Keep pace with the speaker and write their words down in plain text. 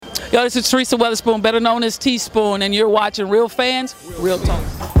Yo, this is Teresa Weatherspoon, better known as Teaspoon, and you're watching Real Fans, Real Talk.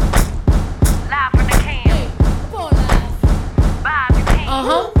 Live from the can. Bob, you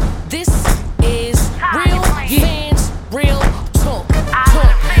can't. This is Real Fans, Real Talk.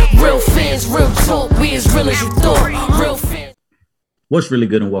 Real Fans, Real Talk. We as real as you thought. Real Fans. What's really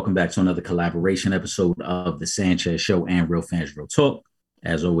good, and welcome back to another collaboration episode of the Sanchez Show and Real Fans, Real Talk.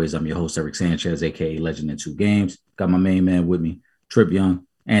 As always, I'm your host, Eric Sanchez, aka Legend in Two Games. Got my main man with me, Trip Young,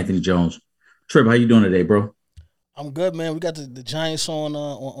 Anthony Jones. Trip, how you doing today, bro? I'm good, man. We got the Giants on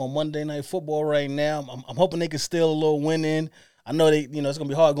Monday Night Football right now. I'm hoping they can steal a little win in. I know it's gonna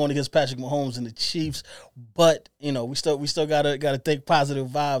be hard going against Patrick Mahomes and the Chiefs, but we still gotta think positive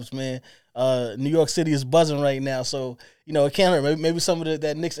vibes, man. New York City is buzzing right now, so it can't hurt. Maybe some of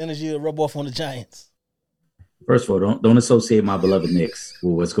that Knicks energy will rub off on the Giants. First of all, don't associate my beloved Knicks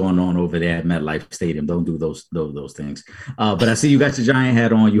with what's going on over there at MetLife Stadium. Don't do those things. But I see you got your Giant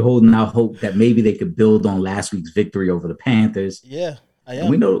hat on. You're holding out hope that maybe they could build on last week's victory over the Panthers. Yeah, I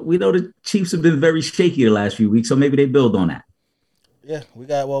am. And we know the Chiefs have been very shaky the last few weeks, so maybe they build on that. Yeah, we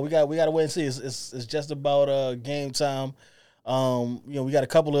got to wait and see. It's just about game time. We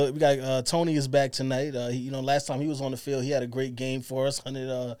got Tony is back tonight. Last time he was on the field, he had a great game for us,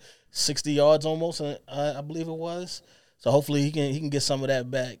 160 yards almost, I believe it was. So hopefully he can get some of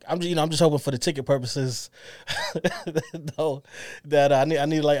that back. I'm just hoping for the ticket purposes, though, that I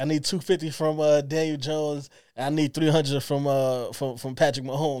need 250 from Daniel Jones, and I need 300 from Patrick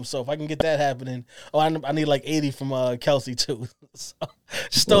Mahomes. So if I can get that happening, I need like 80 from Kelsey too. So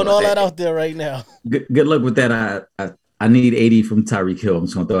just throwing all that out there right now. Good luck with that. I need 80 from Tyreek Hill. I'm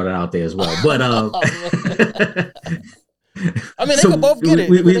just gonna throw that out there as well. But I mean, they can both get it.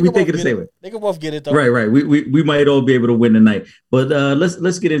 We think it the same way. They can both get it, though. Right. We might all be able to win tonight. But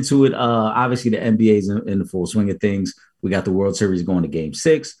let's get into it. Obviously, the NBA's in the full swing of things. We got the World Series going to Game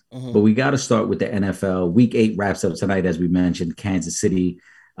 6, but we got to start with the NFL. Week 8 wraps up tonight, as we mentioned. Kansas City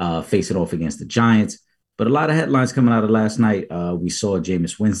facing off against the Giants. But a lot of headlines coming out of last night. We saw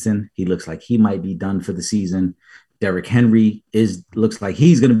Jameis Winston. He looks like he might be done for the season. Derrick Henry looks like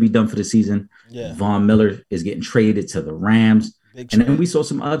he's going to be done for the season. Yeah. Von Miller is getting traded to the Rams. Big and trade. then we saw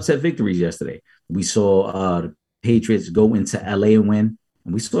some upset victories yesterday. We saw the Patriots go into LA and win.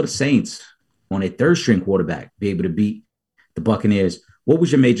 And we saw the Saints on a third-string quarterback be able to beat the Buccaneers. What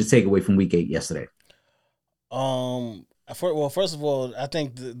was your major takeaway from Week 8 yesterday? First of all, I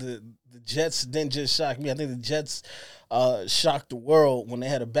think the Jets didn't just shock me. I think the Jets shocked the world when they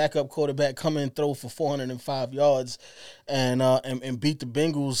had a backup quarterback come in and throw for 405 yards and beat the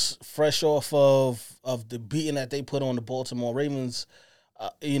Bengals fresh off of the beating that they put on the Baltimore Ravens.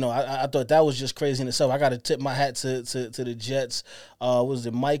 I thought that was just crazy in itself. I got to tip my hat to the Jets. Was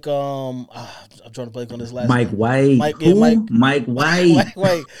it Mike? I'm trying to blank on his last Mike name. White. Mike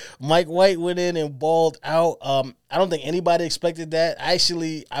White. Mike White went in and balled out. I don't think anybody expected that.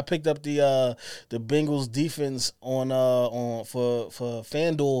 Actually, I picked up the Bengals defense on for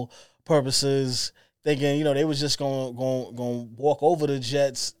FanDuel purposes, thinking they was just going walk over the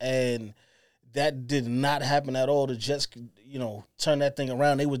Jets, and that did not happen at all. The Jets, turned that thing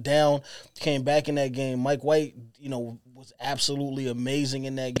around. They were down, came back in that game. Mike White, was absolutely amazing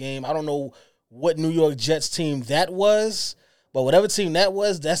in that game. I don't know what New York Jets team that was, but whatever team that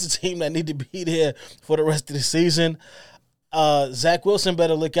was, that's the team that need to be there for the rest of the season. Zach Wilson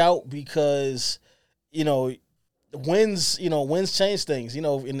better look out because, wins change things.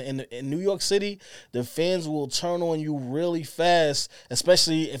 In New York City, the fans will turn on you really fast,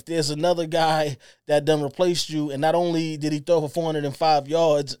 especially if there's another guy that done replaced you. And not only did he throw for 405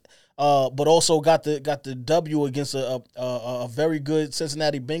 yards, but also got the W against a very good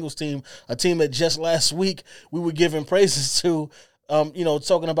Cincinnati Bengals team, a team that just last week we were giving praises to.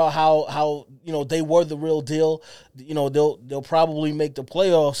 Talking about how they were the real deal. They'll probably make the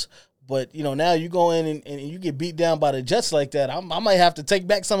playoffs. But, now you go in and you get beat down by the Jets like that, I might have to take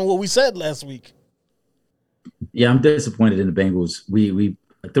back some of what we said last week. Yeah, I'm disappointed in the Bengals. We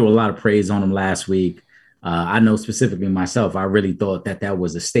threw a lot of praise on them last week. I know specifically myself, I really thought that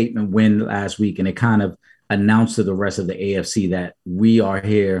was a statement win last week, and it kind of announced to the rest of the AFC that we are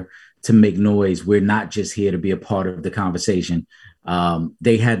here to make noise. We're not just here to be a part of the conversation.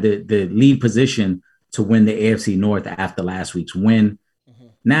 They had the lead position to win the AFC North after last week's win.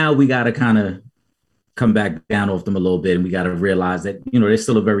 Now we got to kind of come back down off them a little bit, and we got to realize that, they're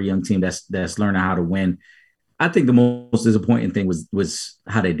still a very young team that's learning how to win. I think the most disappointing thing was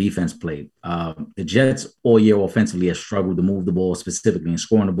how their defense played. The Jets all year offensively have struggled to move the ball, specifically in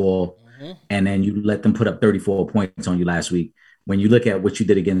scoring the ball, and then you let them put up 34 points on you last week. when you look at what you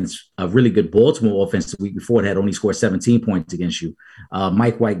did against a really good Baltimore offense the week before that had only scored 17 points against you.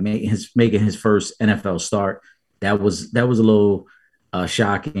 Mike White making his first NFL start. That was a little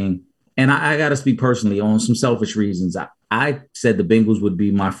shocking. And I got to speak personally on some selfish reasons. I said the Bengals would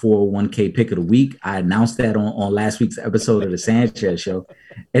be my 401k pick of the week. I announced that on last week's episode of the Sanchez Show.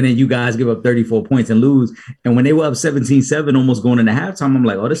 And then you guys give up 34 points and lose. And when they were up 17-7, almost going into halftime, I'm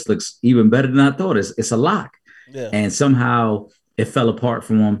like, oh, this looks even better than I thought. It's a lock. Yeah. And somehow it fell apart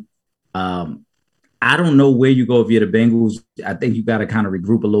from them. I don't know where you go if you're the Bengals. I think you got to kind of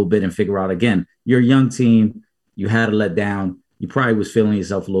regroup a little bit and figure out, again, you're a young team. You had to let down. You probably was feeling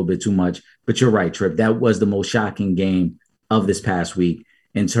yourself a little bit too much. But you're right, Trip. That was the most shocking game of this past week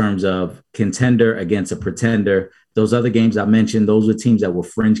in terms of contender against a pretender. Those other games I mentioned, those were teams that were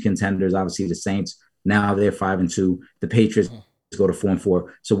fringe contenders. Obviously, the Saints, now they're 5-2. The Patriots go to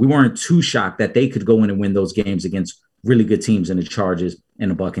 4-4. So we weren't too shocked that they could go in and win those games against really good teams in the Chargers and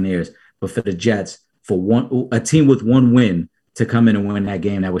the Buccaneers. But for the Jets, for a team with one win to come in and win that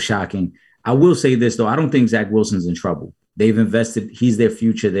game, that was shocking. I will say this, though. I don't think Zach Wilson's in trouble. They've invested. He's their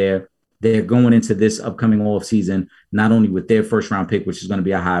future there. They're going into this upcoming offseason, not only with their first-round pick, which is going to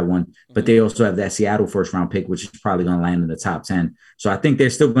be a high one, but they also have that Seattle first-round pick, which is probably going to land in the top 10. So I think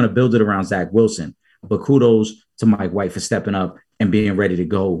they're still going to build it around Zach Wilson. But kudos to Mike White for stepping up and being ready to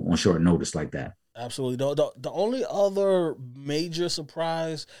go on short notice like that. Absolutely. The only other major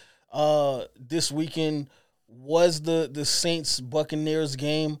surprise this weekend was the Saints-Buccaneers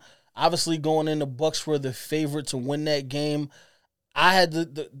game. Obviously, going in, the Bucs were the favorite to win that game. I had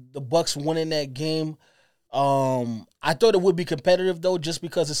the Bucs winning that game. I thought it would be competitive, though, just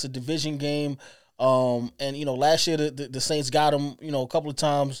because it's a division game. And last year the Saints got them, a couple of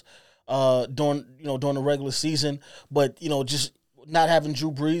times during the regular season. But just not having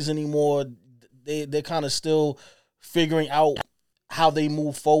Drew Brees anymore, they're kind of still figuring out how they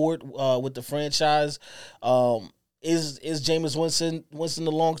move forward with the franchise. Is Jameis Winston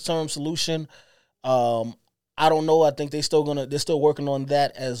the long-term solution? I don't know. I think they're still working on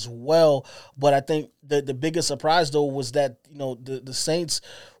that as well. But I think the biggest surprise, though, was that the Saints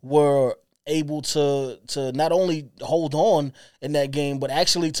were able to not only hold on in that game, but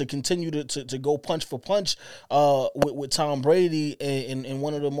actually to continue to go punch for punch with Tom Brady in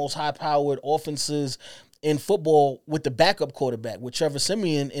one of the most high-powered offenses in football with the backup quarterback, with Trevor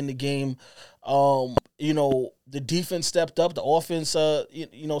Siemian in the game. The defense stepped up, the offense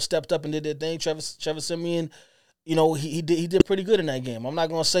stepped up and did their thing. Trevor Siemian, he did pretty good in that game. I'm not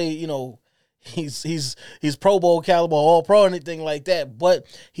gonna say he's Pro Bowl caliber, All Pro, or anything like that, but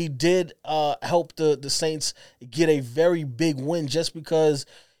he did help the Saints get a very big win, just because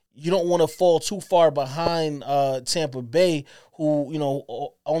you don't want to fall too far behind Tampa Bay, who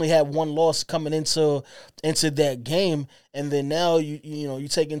only had one loss coming into that game, and then now you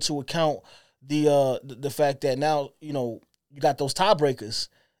take into account the fact that now you got those tiebreakers.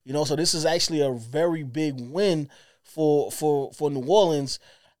 So this is actually a very big win for New Orleans.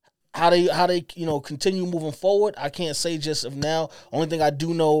 How they continue moving forward, I can't say just of now. Only thing I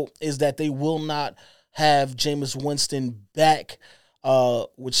do know is that they will not have Jameis Winston back.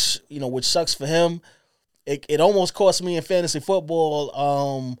 Which sucks for him. It almost cost me in fantasy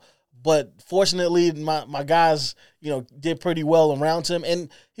football. But fortunately, my guys, did pretty well around him, and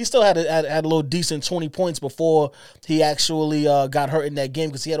he still had a little decent 20 points before he actually got hurt in that game,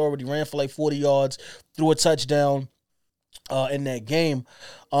 because he had already ran for like 40 yards, threw a touchdown in that game.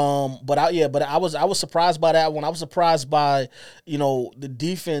 But I was surprised by that one. I was surprised by the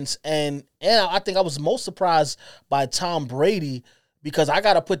defense, and I think I was most surprised by Tom Brady, because I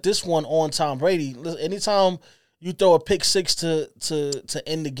got to put this one on Tom Brady. Anytime you throw a pick six to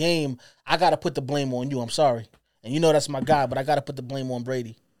end the game, I got to put the blame on you. I'm sorry. And that's my guy, but I got to put the blame on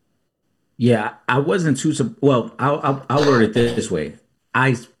Brady. Yeah, I wasn't too – well, I'll word it this way.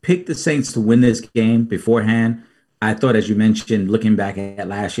 I picked the Saints to win this game beforehand. I thought, as you mentioned, looking back at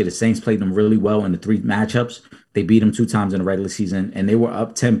last year, the Saints played them really well in the 3 matchups. They beat them 2 times in the regular season, and they were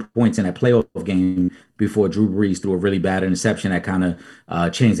up 10 points in that playoff game before Drew Brees threw a really bad interception that kind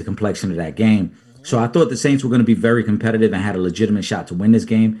of changed the complexion of that game. So I thought the Saints were going to be very competitive and had a legitimate shot to win this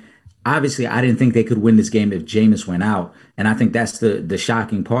game. Obviously, I didn't think they could win this game if Jameis went out, and I think that's the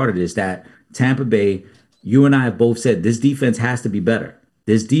shocking part of this, that Tampa Bay, you and I have both said this defense has to be better.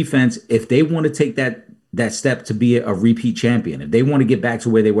 This defense, if they want to take that step to be a repeat champion, if they want to get back to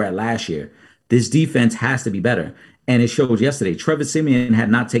where they were at last year, this defense has to be better. And it showed yesterday. Trevor Siemian had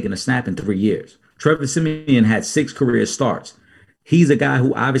not taken a snap in 3 years. Trevor Siemian had 6 career starts. He's a guy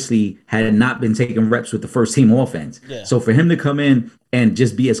who obviously had not been taking reps with the first team offense. Yeah. So for him to come in and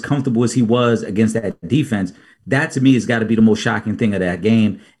just be as comfortable as he was against that defense, That to me has got to be the most shocking thing of that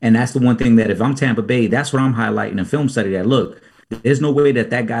game. And that's the one thing that if I'm Tampa Bay, that's what I'm highlighting in film study, that look, there's no way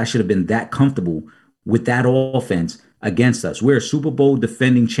that guy should have been that comfortable with that offense against us. We're a Super Bowl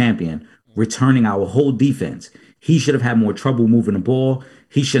defending champion, returning our whole defense. He should have had more trouble moving the ball.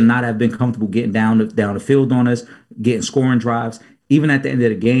 He should not have been comfortable getting down the field on us, getting scoring drives. Even at the end of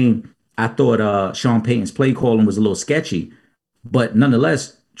the game, I thought Sean Payton's play calling was a little sketchy, but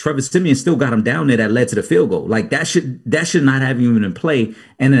nonetheless, Trevor Siemian still got him down there that led to the field goal. Like that should not have even been in play.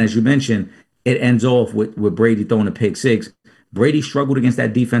 And then, as you mentioned, it ends off with Brady throwing a pick six. Brady struggled against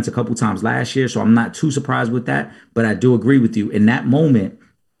that defense a couple times last year, so I'm not too surprised with that. But I do agree with you. In that moment,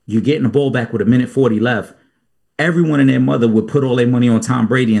 you're getting the ball back with 1:40 left. Everyone and their mother would put all their money on Tom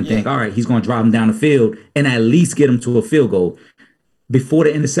Brady and think, all right, he's going to drive him down the field and at least get him to a field goal. Before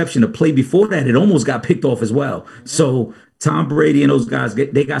the interception, the play before that, it almost got picked off as well. So Tom Brady and those guys,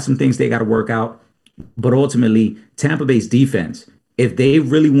 they got some things they got to work out. But ultimately, Tampa Bay's defense, if they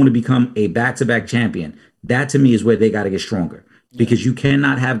really want to become a back-to-back champion, that to me is where they got to get stronger. Because you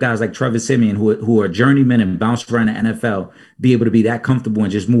cannot have guys like Trevor Siemian who are journeymen and bounce around the NFL be able to be that comfortable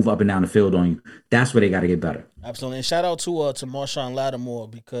and just move up and down the field on you. That's where they got to get better. Absolutely. And shout out to Marshawn Lattimore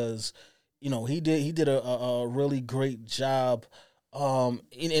because, he did a really great job.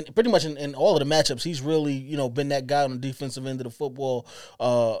 In pretty much in all of the matchups, he's really, been that guy on the defensive end of the football,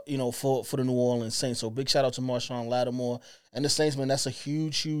 for the New Orleans Saints. So big shout out to Marshawn Lattimore and the Saints, man. That's a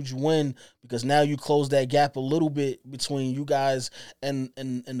huge, huge win because now you close that gap a little bit between you guys and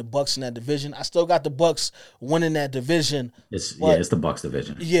the Bucs in that division. I still got the Bucs winning that division. It's the Bucs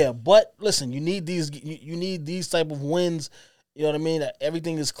division. Yeah, but listen, you need these type of wins. You know what I mean?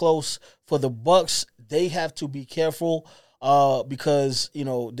 Everything is close for the Bucs. They have to be careful. Because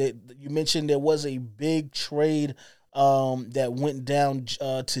you mentioned there was a big trade that went down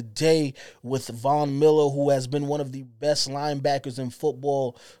today with Von Miller, who has been one of the best linebackers in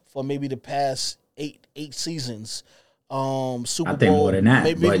football for maybe the past eight seasons. Super Bowl, more than that,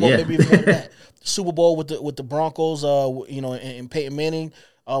 maybe more than that. Super Bowl with the Broncos, and Peyton Manning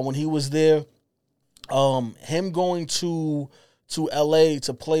when he was there. Him going to LA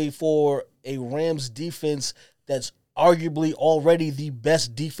to play for a Rams defense that's arguably already the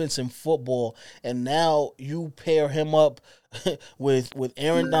best defense in football, and now you pair him up with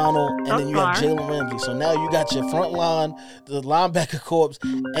Aaron Donald, and then you have Jalen Ramsey. So now you got your front line, the linebacker corps,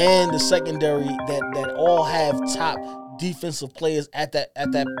 and the secondary that all have top defensive players at their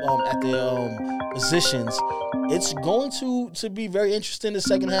positions. It's going to be very interesting the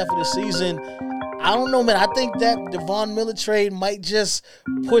second half of the season. I don't know, man. I think that the Von Miller trade might just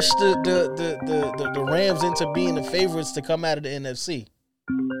push the Rams into being the favorites to come out of the NFC.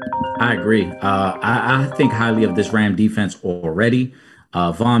 I agree. I think highly of this Ram defense already.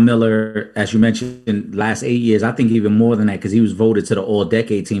 Von Miller, as you mentioned, last 8 years, I think even more than that because he was voted to the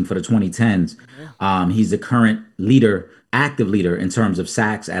All-Decade team for the 2010s. He's the current active leader in terms of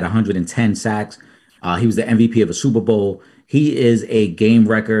sacks at 110 sacks. He was the MVP of a Super Bowl. He is a game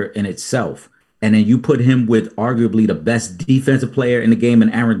wrecker in itself. And then you put him with arguably the best defensive player in the game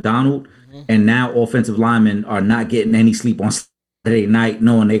in Aaron Donald, and now offensive linemen are not getting any sleep on Saturday night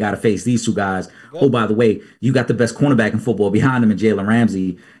knowing they got to face these two guys. Yep. Oh, by the way, you got the best cornerback in football behind him in Jalen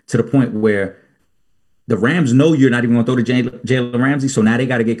Ramsey, to the point where the Rams know you're not even going to throw to Jalen Ramsey, so now they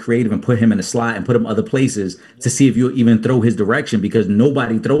got to get creative and put him in the slot and put him other places to see if you'll even throw his direction, because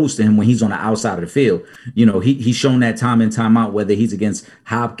nobody throws to him when he's on the outside of the field. He's shown that time in, time out, whether he's against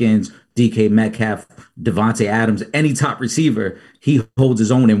Hopkins, DK Metcalf, Devontae Adams, any top receiver, he holds his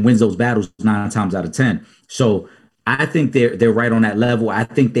own and wins those battles 9 times out of 10. So I think they're right on that level. I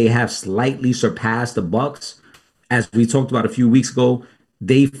think they have slightly surpassed the Bucs. As we talked about a few weeks ago,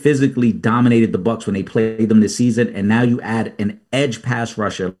 they physically dominated the Bucs when they played them this season, and now you add an edge pass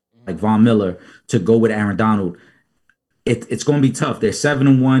rusher like Von Miller to go with Aaron Donald. It's going to be tough. They're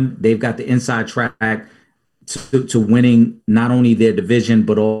 7-1. They've got the inside track to winning not only their division,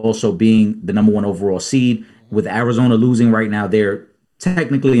 but also being the number 1 overall seed. With Arizona losing right now, they're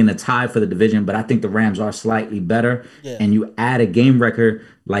technically in a tie for the division, but I think the Rams are slightly better. Yeah. And you add a game record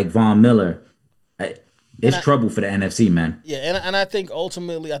like Von Miller, it's trouble for the NFC, man. Yeah, and I think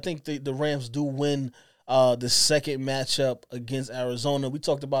ultimately, the Rams do win the second matchup against Arizona. We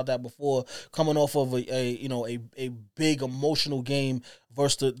talked about that before, coming off of a big emotional game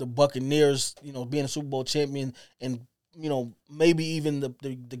versus the Buccaneers, being a Super Bowl champion, and maybe even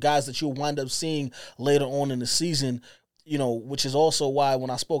the guys that you'll wind up seeing later on in the season, which is also why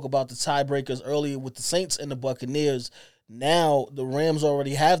when I spoke about the tiebreakers earlier with the Saints and the Buccaneers, now the Rams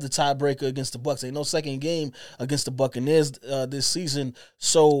already have the tiebreaker against the Bucs. Ain't no second game against the Buccaneers this season.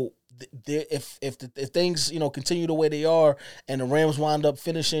 So if things continue the way they are and the Rams wind up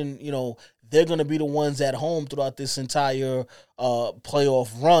finishing, they're going to be the ones at home throughout this entire playoff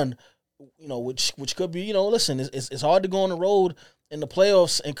run. Which could be, listen, it's hard to go on the road in the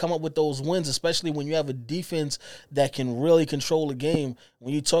playoffs and come up with those wins, especially when you have a defense that can really control the game.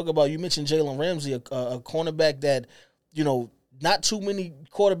 When you talk about, you mentioned Jalen Ramsey, a cornerback that, not too many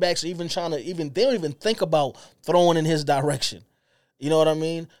quarterbacks are even they don't even think about throwing in his direction. You know what I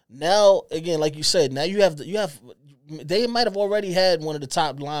mean? Now, again, like you said, now they might have already had one of the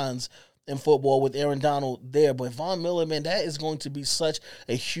top lines in football with Aaron Donald there, but Von Miller, man, that is going to be such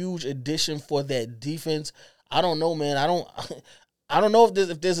a huge addition for that defense. I don't know, man. I don't know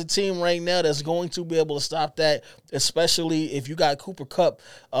if there's a team right now that's going to be able to stop that, especially if you got Cooper Kupp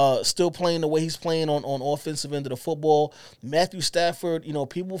still playing the way he's playing on offensive end of the football. Matthew Stafford,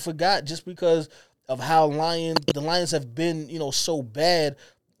 people forgot just because of how the Lions have been, so bad,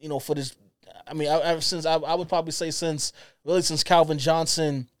 for this. I mean, I would probably say since Calvin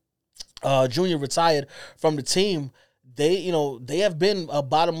Johnson Jr. retired from the team, they have been a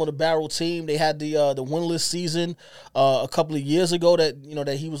bottom of the barrel team. They had the winless season a couple of years ago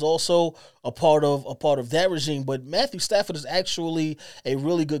that he was also a part of that regime. But Matthew Stafford is actually a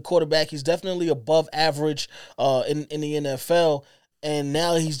really good quarterback. He's definitely above average in the NFL. And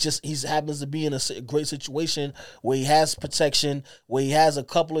now he happens to be in a great situation where he has protection, where he has a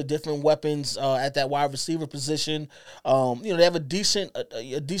couple of different weapons at that wide receiver position. They have a decent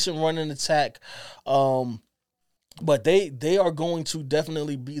running attack. But they are going to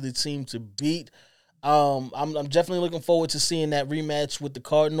definitely be the team to beat. I'm definitely looking forward to seeing that rematch with the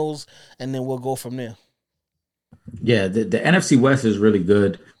Cardinals, and then we'll go from there. Yeah, the NFC West is really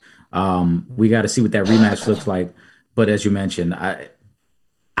good. We got to see what that rematch looks like. But as you mentioned,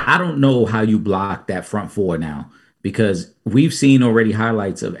 I don't know how you block that front four now, because we've seen already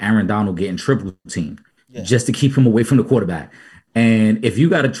highlights of Aaron Donald getting triple teamed just to keep him away from the quarterback. And if you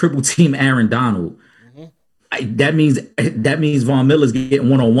got a triple team Aaron Donald, that means Von Miller's getting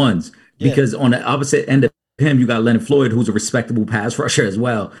one-on-ones, because on the opposite end of him, you got Leonard Floyd, who's a respectable pass rusher as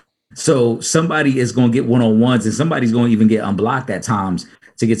well. So somebody is going to get one-on-ones, and somebody's going to even get unblocked at times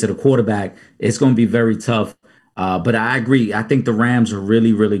to get to the quarterback. It's going to be very tough. But I agree. I think the Rams are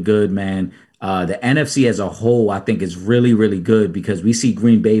really, really good, man. The NFC as a whole, I think, is really, really good, because we see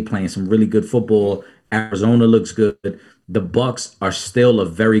Green Bay playing some really good football. Arizona looks good. The Bucs are still a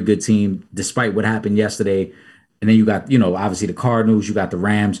very good team, despite what happened yesterday. And then you got, obviously the Cardinals, you got the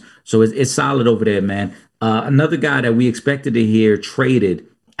Rams. So it's solid over there, man. Another guy that we expected to hear traded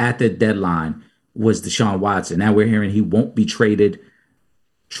at the deadline was Deshaun Watson. Now we're hearing he won't be traded.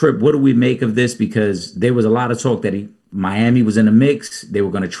 Trip, what do we make of this? Because there was a lot of talk that Miami was in the mix. They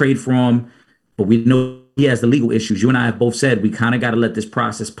were going to trade for him, but we know he has the legal issues. You and I have both said we kind of got to let this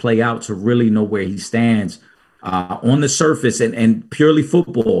process play out to really know where he stands. On the surface and purely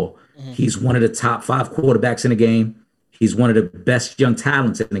football, he's one of the top 5 quarterbacks in the game. He's one of the best young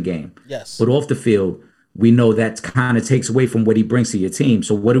talents in the game. Yes. But off the field, we know that kind of takes away from what he brings to your team.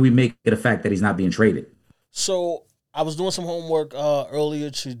 So what do we make of the fact that he's not being traded? So I was doing some homework earlier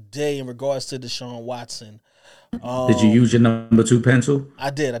today in regards to Deshaun Watson. Did you use your number 2 pencil?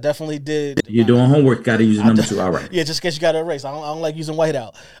 I did. I definitely did. You're doing homework. Got to use your number 2. All right. Yeah, just in case you got to erase. I don't like using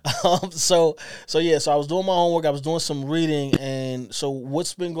whiteout. So I was doing my homework. I was doing some reading, and so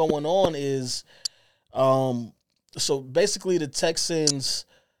what's been going on is, so basically the Texans,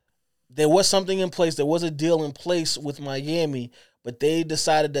 there was something in place. There was a deal in place with Miami, but they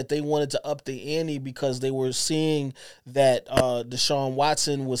decided that they wanted to up the ante because they were seeing that Deshaun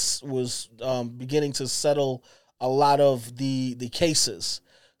Watson was beginning to settle a lot of the cases.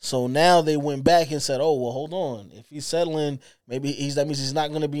 So now they went back and said, oh, well, hold on. If he's settling, maybe that means he's not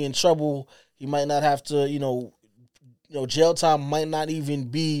going to be in trouble. He might not have to, jail time might not even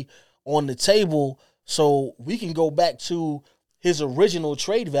be on the table. So we can go back to his original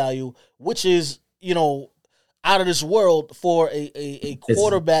trade value, which is, out of this world for a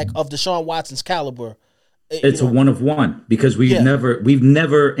quarterback of Deshaun Watson's caliber. It's a one of one, because we've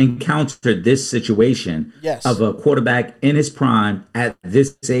never encountered this situation of a quarterback in his prime at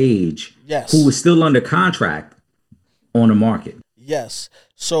this age who was still under contract on the market. Yes.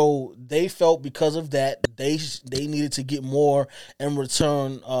 So they felt because of that, they needed to get more in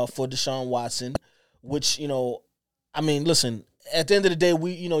return for Deshaun Watson, which, listen, at the end of the day,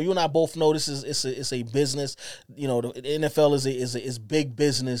 we, you and I both know this is it's a business. The NFL is big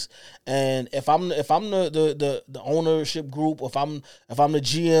business, and if I'm the ownership group, if I'm the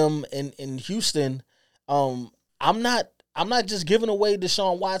GM in Houston, I'm not just giving away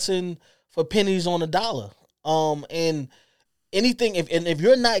Deshaun Watson for pennies on a dollar. And anything, if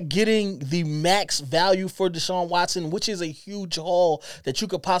you're not getting the max value for Deshaun Watson, which is a huge haul that you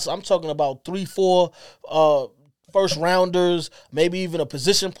could possibly, I'm talking about 3-4 first rounders, maybe even a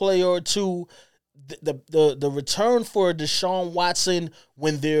position player or two. The return for Deshaun Watson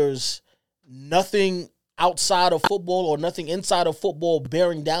when there's nothing outside of football or nothing inside of football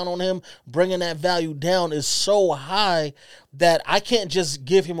bearing down on him, bringing that value down is so high that I can't just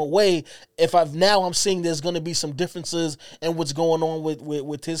give him away. If I'm seeing there's going to be some differences in what's going on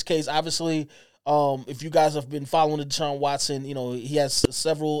with his case. Obviously, if you guys have been following Deshaun Watson, he has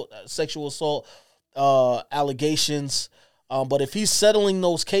several sexual assault allegations. But if he's settling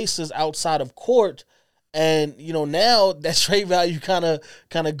those cases outside of court, and now that trade value kind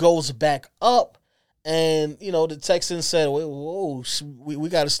of goes back up, and the Texans said, "Whoa, we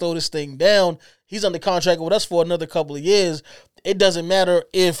got to slow this thing down." He's under contract with us for another couple of years. It doesn't matter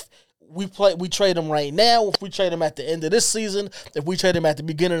if we trade him right now, if we trade him at the end of this season, if we trade him at the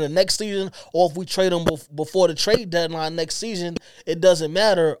beginning of the next season, or if we trade him before the trade deadline next season. It doesn't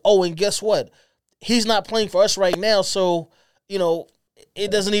matter. Oh, and guess what? He's not playing for us right now, so it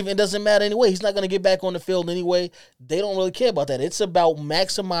doesn't matter anyway. He's not going to get back on the field anyway. They don't really care about that. It's about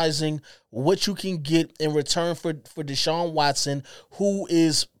maximizing what you can get in return for Deshaun Watson, who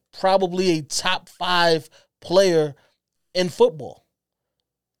is probably a top 5 player in football.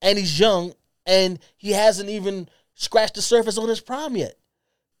 And he's young, and he hasn't even scratched the surface on his prime yet.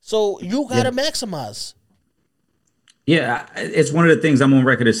 So you got to maximize. Yeah, it's one of the things I'm on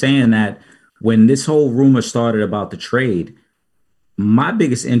record as saying that when this whole rumor started about the trade, my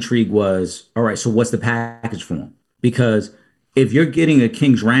biggest intrigue was, all right, so what's the package for him? Because if you're getting a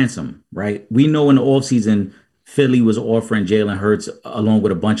king's ransom, right, we know in the offseason, Philly was offering Jalen Hurts along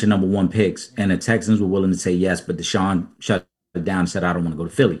with a bunch of number 1 picks, and the Texans were willing to say yes, but Deshaun shut it down and said, I don't want to go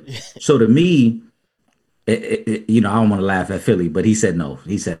to Philly. So to me, I don't want to laugh at Philly, but he said no.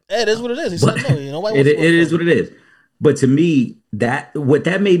 He said, it is what it is. He said no. It is what it is. But to me, what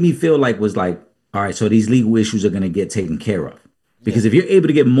that made me feel like was like, all right, so these legal issues are going to get taken care of. Because if you're able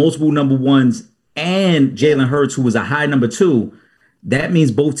to get multiple number 1s and Jalen Hurts, who was a high number 2, that means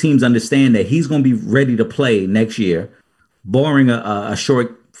both teams understand that he's going to be ready to play next year, barring a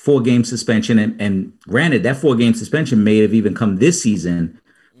short 4-game suspension. And granted, that 4-game suspension may have even come this season,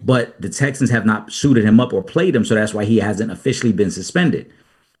 but the Texans have not suited him up or played him, so that's why he hasn't officially been suspended.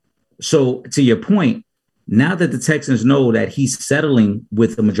 So to your point, now that the Texans know that he's settling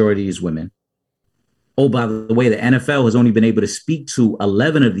with the majority of these women, oh, by the way, the NFL has only been able to speak to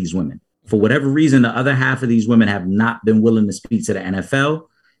 11 of these women. For whatever reason, the other half of these women have not been willing to speak to the NFL.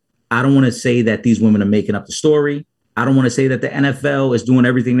 I don't want to say that these women are making up the story. I don't want to say that the NFL is doing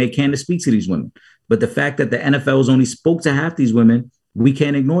everything they can to speak to these women. But the fact that the NFL has only spoke to half these women, we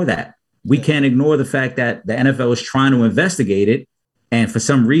can't ignore that. We can't ignore the fact that the NFL is trying to investigate it. And for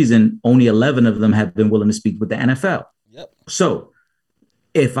some reason, only 11 of them have been willing to speak with the NFL. Yep. So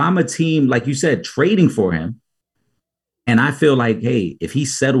if I'm a team, like you said, trading for him, and I feel like, hey, if he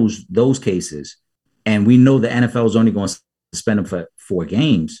settles those cases and we know the NFL is only going to suspend him for 4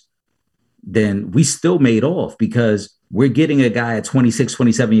 games, then we still made off because we're getting a guy at 26,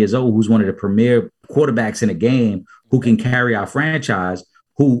 27 years old who's one of the premier quarterbacks in the game who can carry our franchise,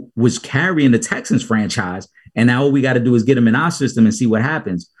 who was carrying the Texans franchise. And now all we got to do is get him in our system and see what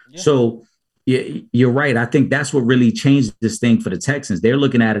happens. Yeah. So you're right. I think that's what really changed this thing for the Texans. They're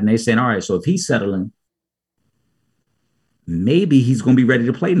looking at it and they're saying, all right, so if he's settling, maybe he's going to be ready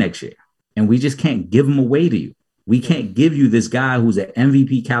to play next year. And we just can't give him away to you. We can't give you this guy who's an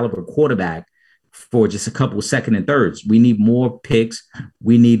MVP caliber quarterback for just a couple of second and thirds. We need more picks.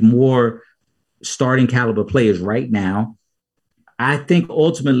 We need more starting caliber players right now. I think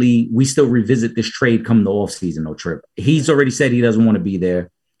ultimately we still revisit this trade come the offseason, though, Trip. He's already said he doesn't want to be there.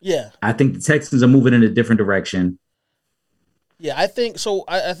 Yeah. I think the Texans are moving in a different direction. Yeah, I think so.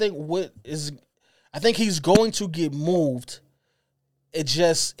 I think he's going to get moved.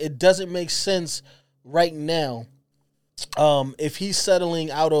 It doesn't make sense right now. If he's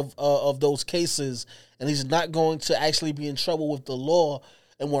settling out of those cases and he's not going to actually be in trouble with the law,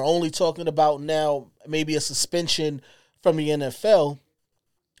 and we're only talking about now maybe a suspension from the NFL,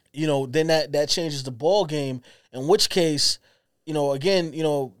 then that changes the ball game. In which case, again,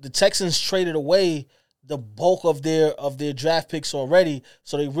 the Texans traded away the bulk of their draft picks already,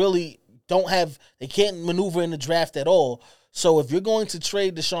 so they really they can't maneuver in the draft at all. So if you're going to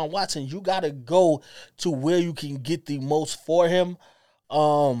trade Deshaun Watson, you got to go to where you can get the most for him.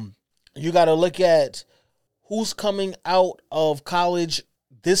 You got to look at who's coming out of college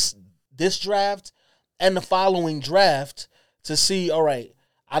this draft and the following draft to see, all right,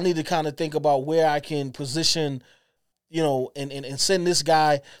 I need to kind of think about where I can position, and send this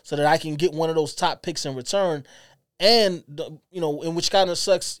guy so that I can get one of those top picks in return. And in which kind of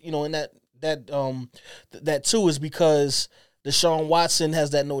sucks, in that too is because Deshaun Watson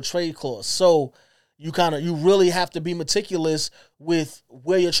has that no trade clause. So you really have to be meticulous with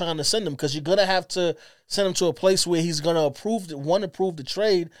where you're trying to send him, because you're gonna have to send him to a place where he's gonna approve the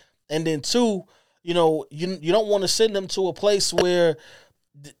trade, and then two, you don't want to send them to a place where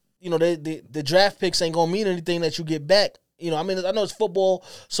the draft picks ain't gonna mean anything that you get back. I know it's football,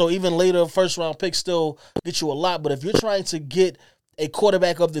 so even later first round picks still get you a lot. But if you're trying to get a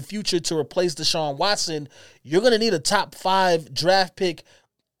quarterback of the future to replace Deshaun Watson, you're gonna need a top 5 draft pick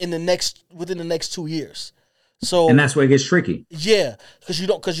within the next 2 years. So, and that's where it gets tricky. Yeah, because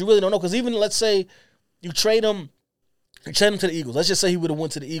you really don't know. Because even let's say you trade him to the Eagles. Let's just say he would have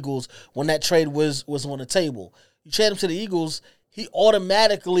went to the Eagles when that trade was on the table. You trade him to the Eagles, he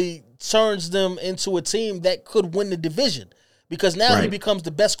automatically turns them into a team that could win the division, because now he becomes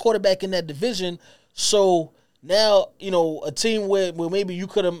the best quarterback in that division. So now, a team where maybe you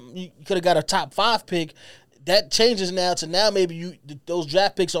could have got a top 5 pick, that changes now to maybe those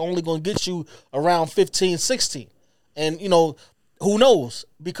draft picks are only going to get you around 15, 16. And, who knows?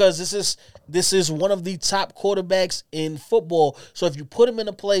 Because this is one of the top quarterbacks in football. So if you put him in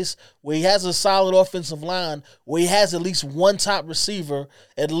a place where he has a solid offensive line, where he has at least one top receiver,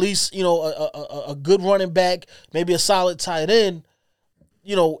 at least, a good running back, maybe a solid tight end,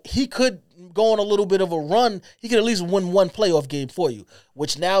 he could go on a little bit of a run. He could at least win one playoff game for you,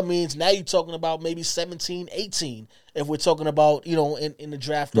 which now means you're talking about maybe 17, 18 if we're talking about, in the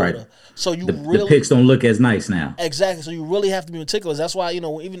draft order. So the picks don't look as nice now. Exactly. So you really have to be meticulous. That's why,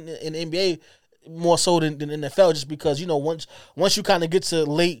 even in the NBA, more so than NFL, just because, once you kind of get to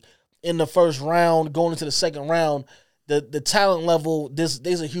late in the first round, going into the second round, the talent level,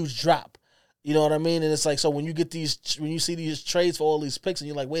 there's a huge drop. You know what I mean? And it's like, so when you see these trades for all these picks, and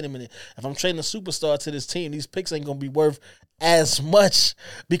you're like, wait a minute, if I'm trading a superstar to this team, these picks ain't gonna be worth as much,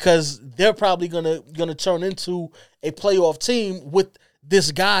 because they're probably gonna turn into a playoff team with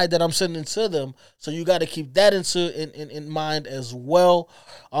this guy that I'm sending to them. So you got to keep that in mind as well.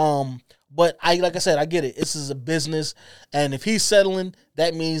 But like I said, I get it. This is a business, and if he's settling,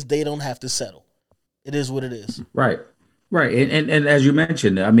 that means they don't have to settle. It is what it is. Right. And as you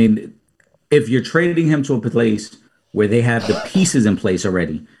mentioned, I mean, if you're trading him to a place where they have the pieces in place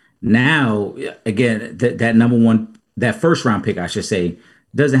already, now, again, that number one, that first round pick, I should say,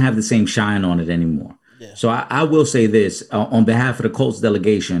 doesn't have the same shine on it anymore. Yeah. So I will say this, on behalf of the Colts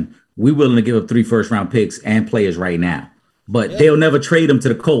delegation, we're willing to give up 3 first round picks and players right now. But they'll never trade them to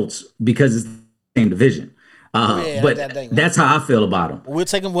the Colts because it's the same division. But that's how I feel about them. We'll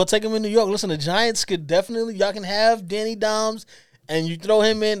take him in New York. Listen, the Giants could definitely, y'all can have Danny Dimes, and you throw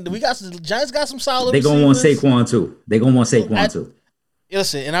him in. The Giants got some solid. They're gonna want Saquon too.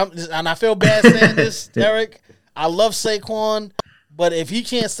 Listen, and I feel bad saying this, Derek. I love Saquon, but if he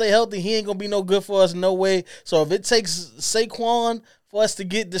can't stay healthy, he ain't gonna be no good for us, no way. So if it takes Saquon for us to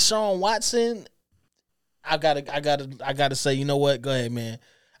get Deshaun Watson, I gotta say, you know what? Go ahead, man.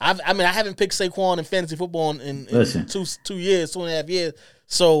 I haven't picked Saquon in fantasy football in 2 years, 2.5 years.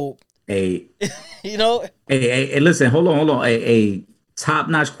 So listen, hold on. A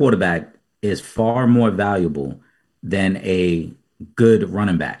top-notch quarterback is far more valuable than a good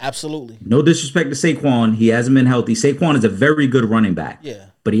running back. Absolutely. No disrespect to Saquon. He hasn't been healthy. Saquon is a very good running back. Yeah.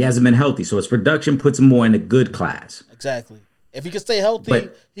 But he hasn't been healthy. So his production puts him more in the good class. Exactly. If he can stay healthy,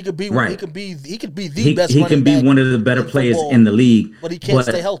 he could be the best running back. He can be one of the better players in the league. But he can't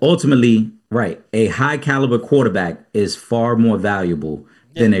stay healthy. Ultimately, a high caliber quarterback is far more valuable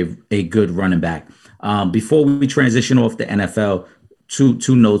than a good running back. Before we transition off the NFL,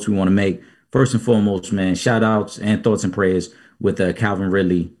 two notes we want to make. First and foremost, man, shout outs and thoughts and prayers with Calvin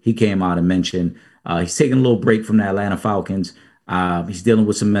Ridley. He came out and mentioned he's taking a little break from the Atlanta Falcons. He's dealing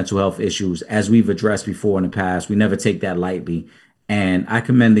with some mental health issues, as we've addressed before in the past. We never take that lightly. And I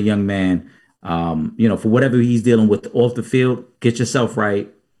commend the young man, for whatever he's dealing with off the field. Get yourself right.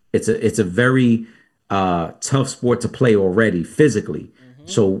 It's a very tough sport to play already physically. Mm-hmm.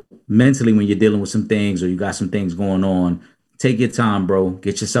 So mentally, when you're dealing with some things or you got some things going on, take your time, bro.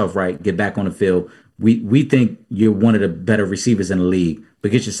 Get yourself right. Get back on the field. We think you're one of the better receivers in the league,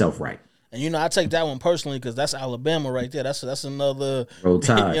 but get yourself right. And, I take that one personally because that's Alabama right there. That's another – Roll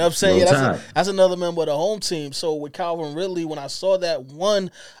Tide. You know what I'm saying? That's another member of the home team. So with Calvin Ridley, when I saw that, one,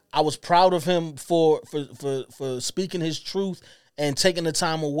 I was proud of him for speaking his truth and taking the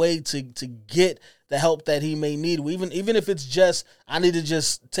time away to get the help that he may need. Even if it's just, I need to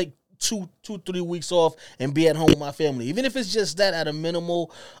just take 3 weeks off and be at home with my family. Even if it's just that at a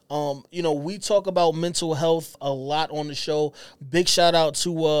minimal. We talk about mental health a lot on the show. Big shout out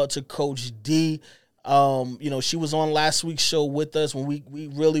to Coach D. She was on last week's show with us when we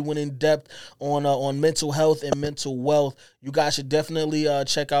really went in depth on mental health and mental wealth. You guys should definitely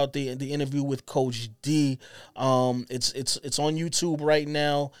check out the interview with Coach D. It's on YouTube right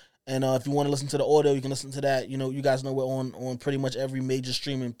now. And if you want to listen to the audio, you can listen to that. You guys know we're on pretty much every major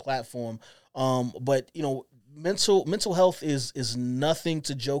streaming platform. But mental health is nothing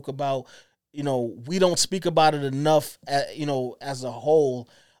to joke about. We don't speak about it enough, as a whole.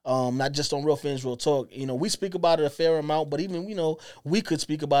 Not just on Real Fans Real Talk. We speak about it a fair amount, but even we could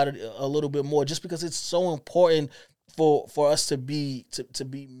speak about it a little bit more, just because it's so important for us to be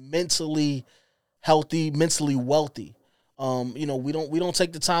mentally healthy, mentally wealthy. We don't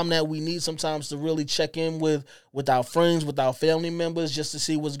take the time that we need sometimes to really check in with our friends, with our family members, just to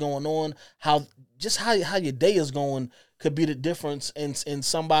see what's going on. How your day is going could be the difference in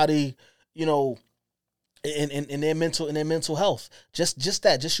somebody, in their mental health.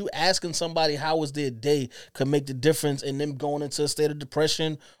 Just you asking somebody how was their day could make the difference in them going into a state of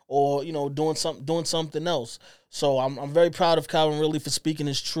depression or doing something else. So I'm very proud of Calvin really for speaking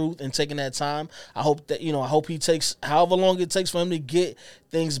his truth and taking that time. I hope he takes however long it takes for him to get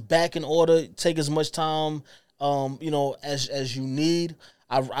things back in order. Take as much time as you need.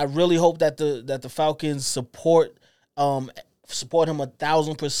 I really hope that the Falcons support him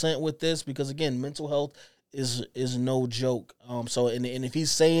 1,000% with this, because again, mental health is no joke. So if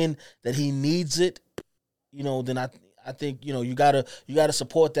he's saying that he needs it, then I think you gotta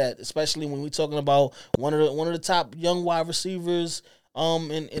support that, especially when we're talking about one of the top young wide receivers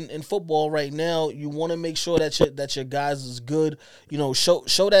in football right now. You want to make sure that your guys is good.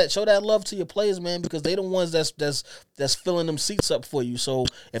 Show that love to your players, man, because they the ones that's filling them seats up for you. So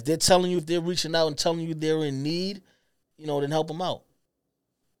if they're telling you, if they're reaching out and telling you they're in need, then help them out.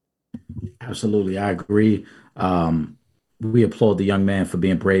 Absolutely, I agree. We applaud the young man for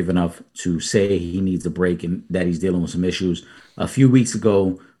being brave enough to say he needs a break and that he's dealing with some issues. A few weeks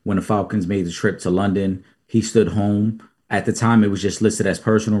ago, when the Falcons made the trip to London, he stood home. At the time, it was just listed as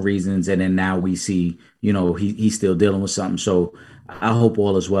personal reasons, and then now we see, he's still dealing with something. So I hope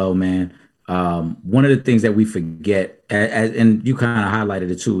all is well, man. One of the things that we forget, and you kind of highlighted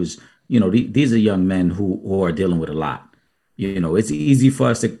it too, is these are young men who are dealing with a lot. It's easy for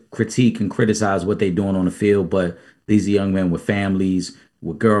us to critique and criticize what they're doing on the field, but these are young men with families,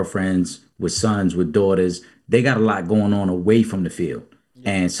 with girlfriends, with sons, with daughters. They got a lot going on away from the field.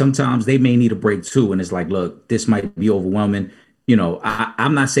 And sometimes they may need a break too. And it's like, look, this might be overwhelming.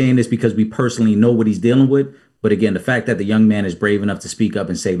 I'm not saying this because we personally know what he's dealing with. But again, the fact that the young man is brave enough to speak up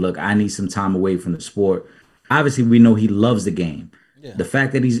and say, look, I need some time away from the sport. Obviously, we know he loves the game. Yeah. The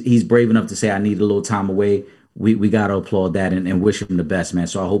fact that he's brave enough to say, I need a little time away, we got to applaud that and wish him the best, man.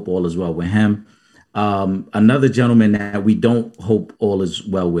 So I hope all is well with him. Another gentleman that we don't hope all is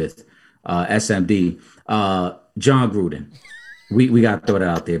well with, SMD, John Gruden. We got to throw that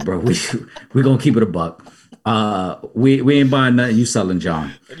out there, bro. We're going to keep it a buck. We ain't buying nothing you selling,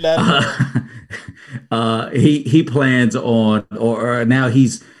 John. He plans on, or now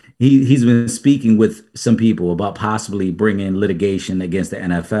he's been speaking with some people about possibly bringing litigation against the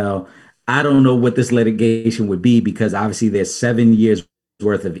NFL. I don't know what this litigation would be, because obviously there's 7 years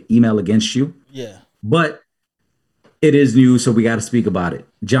worth of email against you. Yeah. But it is news, so we got to speak about it.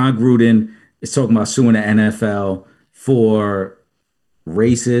 John Gruden is talking about suing the NFL for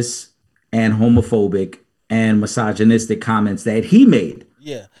racist and homophobic and misogynistic comments that he made.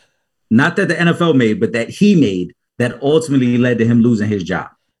 Yeah. Not that the NFL made, but that he made, that ultimately led to him losing his job.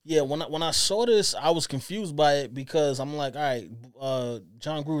 Yeah, when I saw this, I was confused by it, because I'm like, all right,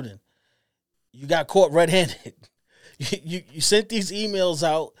 John Gruden, you got caught red-handed. You sent these emails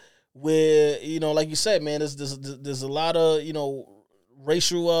out where, like you said, man, there's a lot of,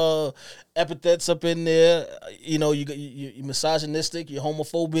 racial epithets up in there. You're misogynistic, you're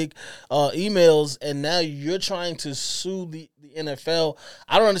homophobic emails, and now you're trying to sue the NFL.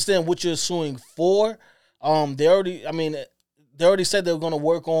 I don't understand what you're suing for. They already said they were going to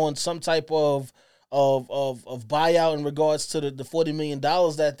work on some type of buyout in regards to the $40 million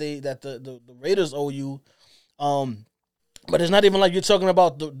that the Raiders owe you. But it's not even like you're talking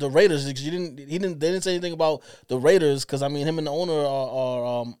about the Raiders, because they didn't say anything about the Raiders, because him and the owner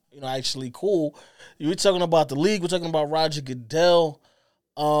are actually cool. You're talking about the league. We're talking about Roger Goodell.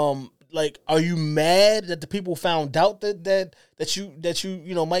 Are you mad that the people found out that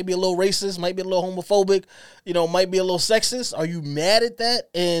you might be a little racist, might be a little homophobic, might be a little sexist? Are you mad at that?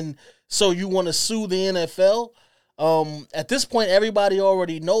 And so you want to sue the NFL? At this point, everybody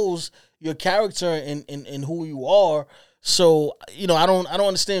already knows your character and who you are. So, you know, I don't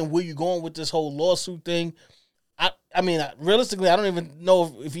understand where you're going with this whole lawsuit thing. I mean, realistically, I don't even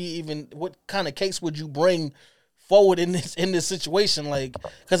know if you even, what kind of case would you bring forward in this situation? Like,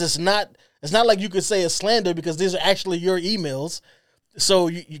 because it's not like you could say a slander, because these are actually your emails. So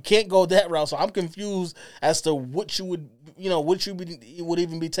you can't go that route. So I'm confused as to what you would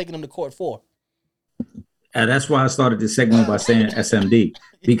even be taking them to court for. And that's why I started this segment by saying SMD,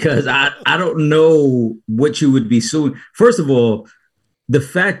 because I don't know what you would be suing. First of all, the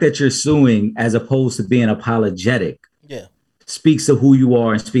fact that you're suing as opposed to being apologetic speaks to who you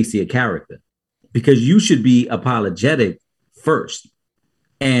are and speaks to your character, because you should be apologetic first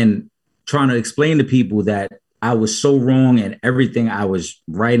and trying to explain to people that I was so wrong in everything I was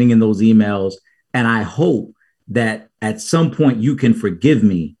writing in those emails. And I hope that at some point you can forgive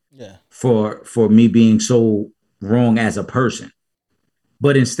me for me being so wrong as a person.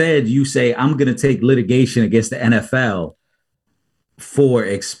 But instead you say, I'm going to take litigation against the NFL for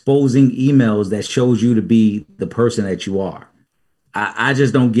exposing emails that shows you to be the person that you are. I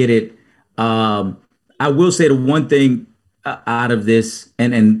just don't get it. I will say the one thing out of this,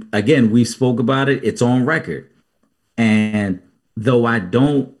 and again, we spoke about it, it's on record. And though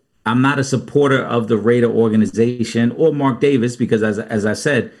I'm not a supporter of the Raider organization or Mark Davis, because as I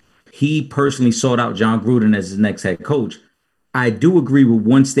said, he personally sought out John Gruden as his next head coach. I do agree with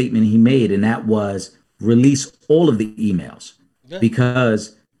one statement he made, and that was release all of the emails,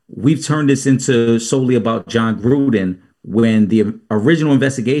 because we've turned this into solely about John Gruden when the original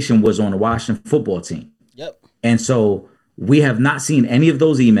investigation was on the Washington football team. And so we have not seen any of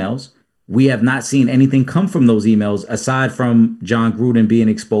those emails. We have not seen anything come from those emails aside from John Gruden being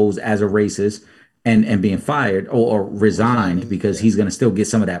exposed as a racist and being fired or resigned, because he's going to still get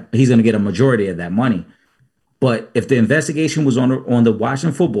some of that. He's going to get a majority of that money. But if the investigation was on the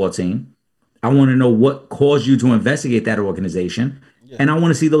Washington football team, I want to know what caused you to investigate that organization. And I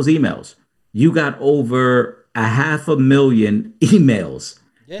want to see those emails. You got over 500,000 emails.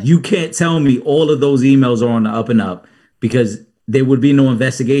 You can't tell me all of those emails are on the up and up, because there would be no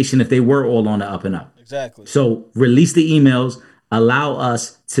investigation if they were all on the up and up. Exactly. So release the emails, allow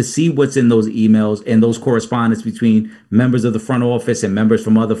us to see what's in those emails and those correspondence between members of the front office and members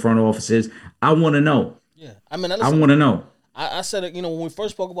from other front offices. I want to know. Yeah. I mean, I want to know. I said it, you know, when we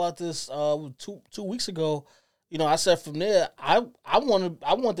first spoke about this 2 weeks ago, you know, I said from there, I want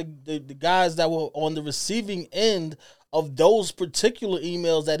the guys that were on the receiving end of those particular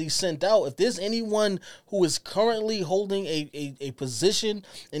emails that he sent out. If there's anyone who is currently holding a position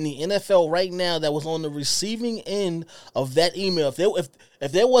in the NFL right now that was on the receiving end of that email,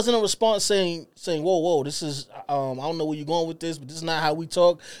 if there wasn't a response saying whoa, this is I don't know where you're going with this, but this is not how we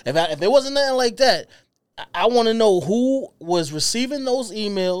talk. If there wasn't nothing like that, I want to know who was receiving those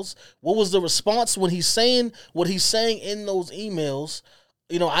emails. What was the response when he's saying what he's saying in those emails?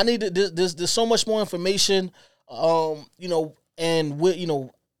 You know, I need there's so much more information. You know, and we, you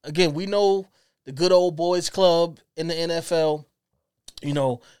know, again, we know the good old boys club in the NFL. You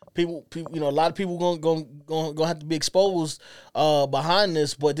know, people, you know, a lot of people gonna have to be exposed behind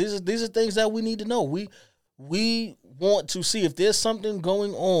this. But these are things that we need to know. We want to see if there's something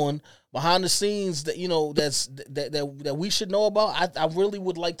going on behind the scenes that, you know, that we should know about. I really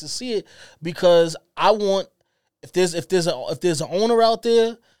would like to see it, because I want, if there's an owner out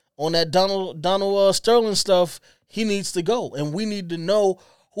there on that Donald Sterling stuff, he needs to go, and we need to know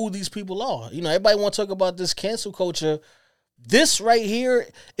who these people are. You know, everybody want to talk about this cancel culture. This right here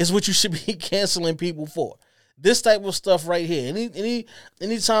is what you should be canceling people for. This type of stuff right here.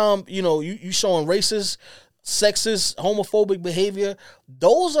 Anytime, you know, you showing racist, sexist, homophobic behavior,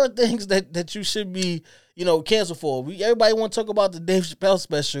 those are things that you should be, you know, canceled for. Everybody want to talk about the Dave Chappelle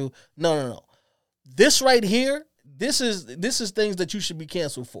special. No. This right here, this is things that you should be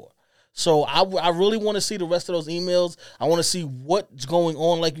canceled for. So I really want to see the rest of those emails. I want to see what's going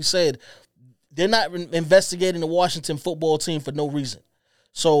on. Like you said, they're not investigating the Washington football team for no reason.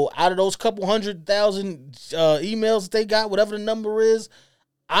 So out of those couple 100,000 emails that they got, whatever the number is,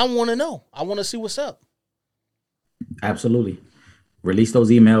 I want to know. I want to see what's up. Absolutely. Release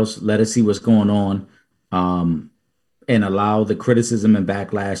those emails. Let us see what's going on, and allow the criticism and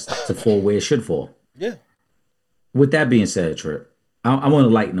backlash to fall where it should fall. Yeah. With that being said, Trip, I want to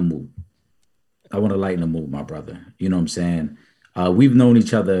lighten the mood. My brother. You know what I'm saying? We've known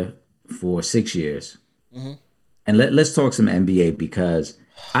each other for 6 years. Mm-hmm. And let's talk some NBA, because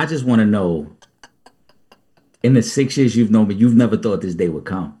I just want to know, in the 6 years you've known me, you've never thought this day would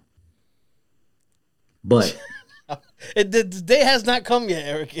come. But the day has not come yet,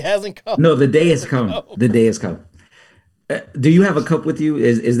 Eric. It hasn't come. No, the day has come. The day has come. Do you have a cup with you?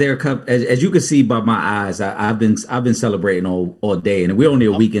 Is there a cup? As you can see by my eyes, I've been celebrating all day, and we're only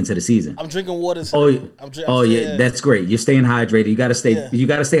a week into the season. I'm drinking water. Yeah, that's great. You're staying hydrated. You got to stay. Yeah. You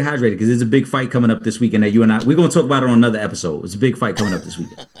got to stay hydrated because there's a big fight coming up this weekend that you and we're going to talk about it on another episode. It's a big fight coming up this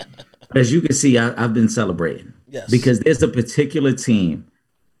weekend. As you can see, I've been celebrating. Yes. Because there's a particular team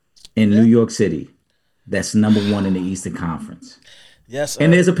in New York City that's number 1 in the Eastern Conference. Yes.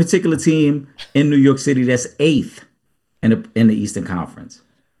 And there's a particular team in New York City that's 8th in the Eastern Conference.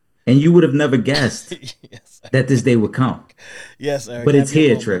 And you would have never guessed that this day would come. Yes, Eric. But it's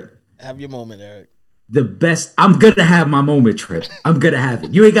here, Trip. Have your moment, Eric. The best. I'm going to have my moment, Trip. I'm going to have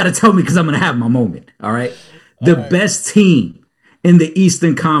it. You ain't got to tell me because I'm going to have my moment. All right? The best team in the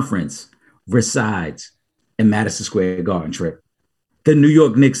Eastern Conference resides in Madison Square Garden, Trip. The New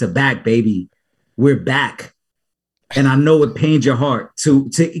York Knicks are back, baby. We're back. And I know it pains your heart to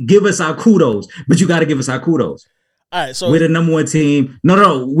give us our kudos, but you got to give us our kudos. All right, so we're the number 1 team.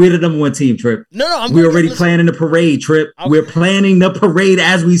 No, we're the number 1 team, Trip. We're already planning the parade, Trip. We're planning the parade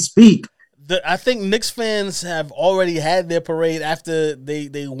as we speak. I think Knicks fans have already had their parade after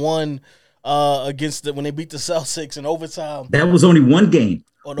they won against when they beat the Celtics in overtime. That was only one game.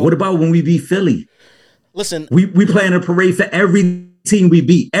 What about when we beat Philly? Listen, we plan a parade for every team we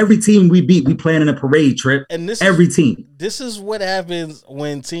beat. Every team we beat, we planning a parade, Trip. And every team. This is what happens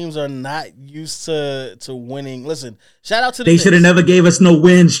when teams are not used to winning. Listen, shout out to They should have never gave us no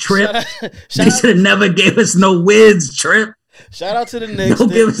wins, Trip. They should have never gave us no wins, Trip. Shout out to the Knicks.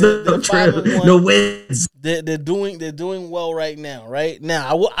 Don't give us no wins. They're doing well right now. Right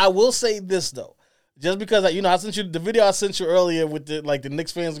now, I will say this though. Just because I sent you the video I sent you earlier with the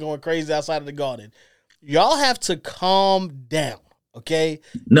Knicks fans going crazy outside of the Garden. Y'all have to calm down, okay?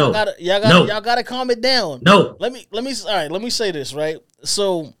 No, y'all gotta calm it down. No, let me say this right.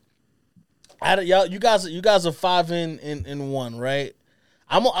 So, you guys are 5-1, right?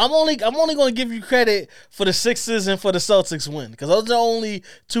 I'm only going to give you credit for the Sixers and for the Celtics win because those are the only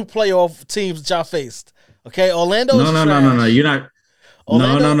 2 playoff teams that y'all faced. Okay, Orlando. No, you're not.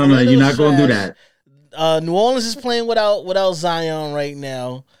 No, you're not going to do that. New Orleans is playing without Zion right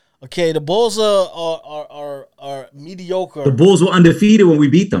now. Okay, the Bulls are mediocre. The Bulls were undefeated when we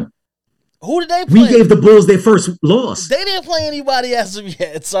beat them. Who did they play? We gave the Bulls their first loss. They didn't play anybody as of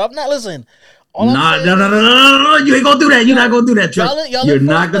yet, so I'm not listening. No, you ain't gonna do that. You're not gonna do that, Chuck. You're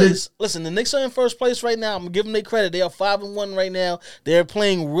not gonna listen. The Knicks are in first place right now. I'm gonna give them their credit. They are 5-1 right now. They're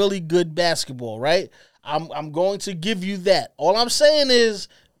playing really good basketball, right? I'm going to give you that. All I'm saying is,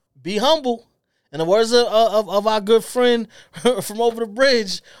 be humble. In the words of our good friend from over the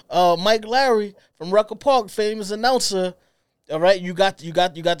bridge, Mike Larry from Rucker Park, famous announcer. All right, you got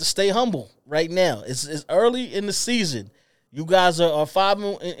to stay humble right now. It's early in the season. You guys are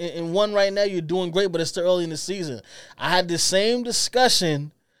 5-1 right now. You're doing great, but it's still early in the season. I had the same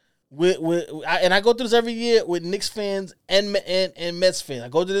discussion and I go through this every year with Knicks fans and Mets fans. I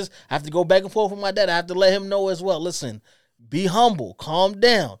go through this. I have to go back and forth with my dad. I have to let him know as well. Listen. Be humble, calm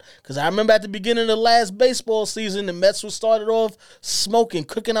down. Because I remember at the beginning of the last baseball season, the Mets were started off smoking,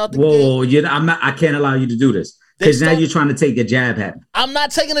 cooking out the game. Whoa, I can't allow you to do this. Because now you're trying to take a jab at me. I'm not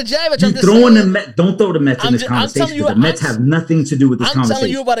taking a jab at you. Don't throw the Mets in this conversation. The Mets have nothing to do with this conversation. I'm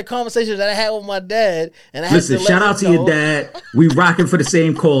telling you about a conversation that I had with my dad. And listen, shout out to your dad. We rocking for the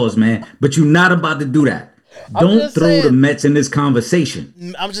same cause, man. But you're not about to do that. Don't throw the Mets in this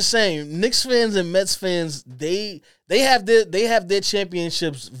conversation. I'm just saying, Knicks fans and Mets fans, they have their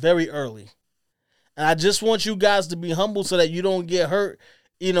championships very early, and I just want you guys to be humble so that you don't get hurt.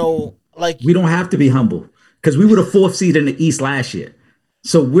 We don't have to be humble because we were the 4th seed in the East last year,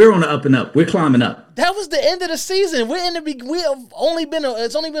 so we're on the up and up. We're climbing up. That was the end of the season. We have only been.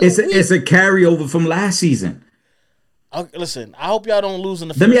 It's only been. It's a carryover from last season. Listen, I hope y'all don't lose in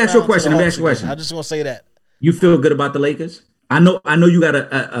the. Let me ask you a question. I just want to say that. You feel good about the Lakers? I know you got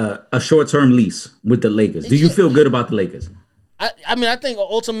a short-term lease with the Lakers. Do you feel good about the Lakers? I mean, I think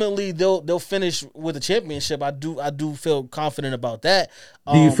ultimately they'll finish with a championship. I do feel confident about that.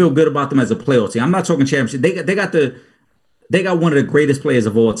 Do you feel good about them as a playoff team? I'm not talking championship. They got one of the greatest players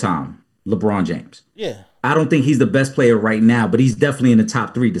of all time, LeBron James. Yeah. I don't think he's the best player right now, but he's definitely in the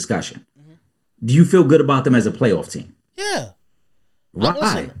top 3 discussion. Mm-hmm. Do you feel good about them as a playoff team? Yeah.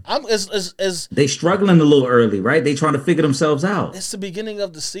 Right. They struggling a little early, right? They trying to figure themselves out. It's the beginning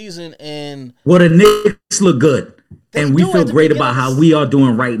of the season, and the Knicks look good, and we feel great about how we are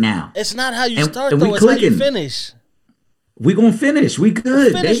doing right now. It's not how you start, though. It's how you finish. We gonna finish. We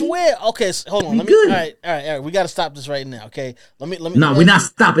good. Finish where? Okay, so hold on. All right. We got to stop this right now. Okay. Let me. No, we're not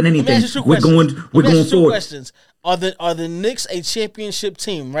stopping anything. We're going forward. Questions. Are the Knicks a championship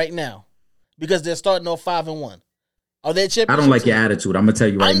team right now? Because they're starting off 5-1. Are they a championship? I don't like team? your attitude. I'm gonna tell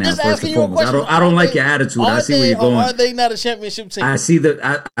you right I'm now. just First asking and you a foremost, question. I don't like your attitude. I see where you're going. Are they not a championship team? I see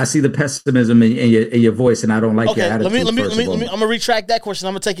the pessimism in your voice, and I don't like your attitude. Let me. I'm gonna retract that question.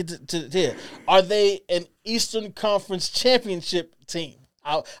 I'm gonna take it to here. Are they an Eastern Conference championship team?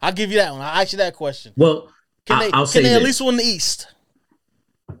 I'll give you that one. I'll ask you that question. Well, I'll say can they this. at least win the East?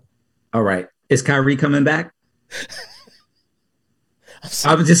 All right. Is Kyrie coming back?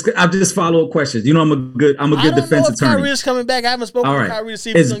 I'm just follow up questions. You know, I'm a good defense attorney. Kyrie is coming back. I haven't spoken to Kyrie to see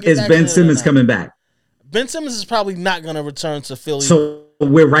if he's going to get back. Is Ben Simmons coming back? Ben Simmons is probably not going to return to Philly. So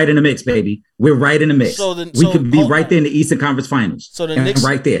we're right in the mix, baby. We're right in the mix. We could be right there in the Eastern Conference Finals. So the Knicks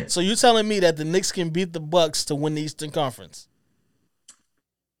right there. So you're telling me that the Knicks can beat the Bucks to win the Eastern Conference?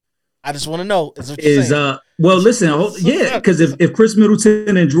 I just want to know. Well, listen, because if Chris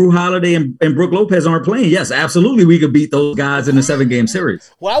Middleton and Drew Holiday and Brook Lopez aren't playing, yes, absolutely, we could beat those guys in the 7-game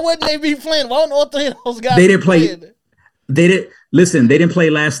series. Why wouldn't they be playing? Why wouldn't all three of those guys? They didn't play. They didn't play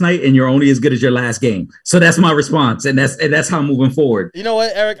last night, and you're only as good as your last game. So that's my response, and that's how I'm moving forward. You know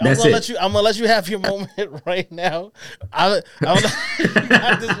what, Eric? I'm gonna let you have your moment right now.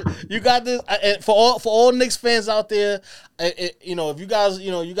 You got this. And for all Knicks fans out there, if you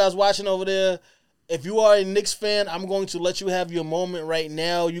guys watching over there, if you are a Knicks fan, I'm going to let you have your moment right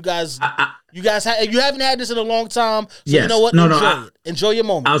now. You guys, you haven't had this in a long time. So yes. You know what? Enjoy it. Enjoy your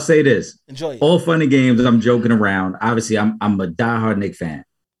moment. I'll say this. Enjoy it. All funny games. I'm joking around. Obviously, I'm a diehard Knicks fan.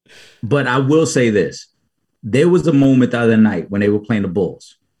 But I will say this. There was a moment the other night when they were playing the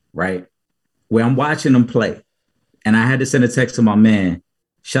Bulls, right? Where I'm watching them play. And I had to send a text to my man.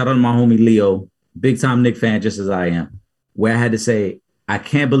 Shout out to my homie Leo. Big time Knicks fan just as I am. Where I had to say, I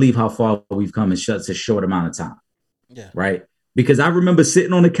can't believe how far we've come in such a short amount of time. Yeah. Right? Because I remember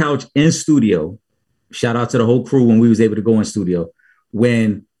sitting on the couch in studio, shout out to the whole crew when we was able to go in studio,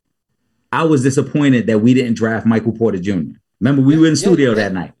 when I was disappointed that we didn't draft Michael Porter Jr. Remember, we were in studio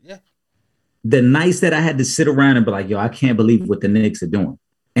that night. Yeah. The nights that I had to sit around and be like, yo, I can't believe what the Knicks are doing.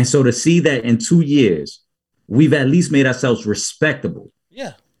 And so to see that in 2 years, we've at least made ourselves respectable.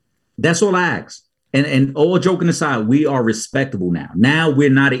 Yeah. That's all I ask. And all joking aside, we are respectable now. Now we're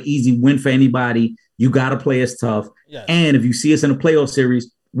not an easy win for anybody. You got to play us tough. Yes. And if you see us in a playoff series,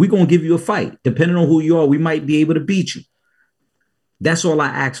 we're going to give you a fight. Depending on who you are, we might be able to beat you. That's all I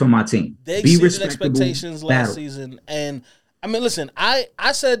ask from my team. They exceeded expectations last season. And I mean, listen, I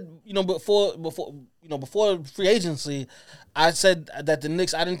said, before free agency, I said that the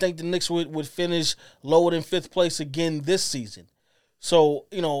Knicks, I didn't think the Knicks would finish lower than 5th place again this season. So,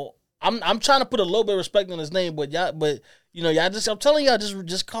 I'm trying to put a little bit of respect on his name, but y'all just, I'm telling y'all,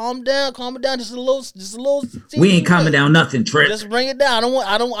 just calm down, just a little. We ain't calming down nothing, Trent. Just bring it down.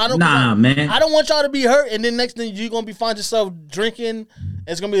 I don't. Nah, man. I don't want y'all to be hurt, and then next thing you're gonna find yourself drinking.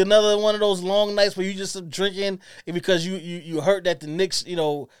 It's gonna be another one of those long nights where you just drinking because you hurt that the Knicks,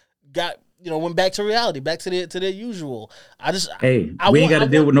 went back to reality, back to their usual. We ain't got to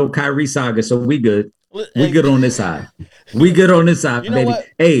deal with no Kyrie saga, so we good. We good on this side. We good on this side,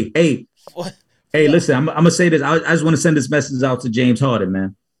 baby. What? Hey, listen, I'm going to say this. I just want to send this message out to James Harden,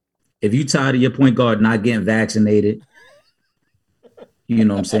 man. If you tired of your point guard not getting vaccinated, you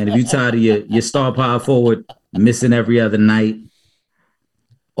know what I'm saying? If you tired of your star power forward missing every other night,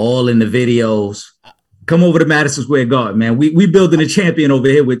 all in the videos, come over to Madison Square Garden, man. We building a champion over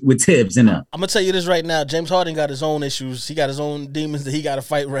here with Tibbs and them. I'm going to tell you this right now. James Harden got his own issues. He got his own demons that he got to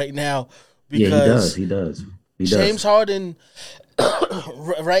fight right now. Because he does. James Harden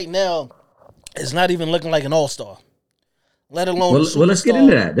right now is not even looking like an all-star. Let alone let's get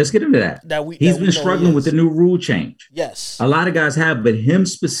into that. He's been struggling with the new rule change. Yes. A lot of guys have, but him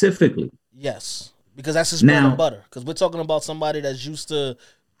specifically. Yes. Because that's his bread and butter. Because we're talking about somebody that's used to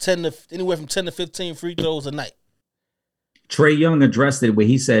anywhere from 10 to 15 free throws a night. Trae Young addressed it where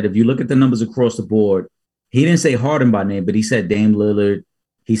he said, if you look at the numbers across the board, he didn't say Harden by name, but he said Dame Lillard.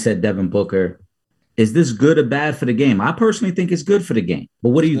 He said Devin Booker. Is this good or bad for the game? I personally think it's good for the game. But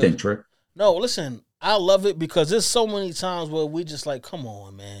what do you think, Trey? No, listen, I love it because there's so many times where we just like, come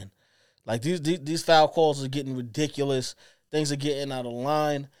on, man. Like these foul calls are getting ridiculous. Things are getting out of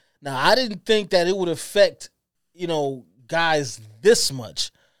line. Now, I didn't think that it would affect, guys this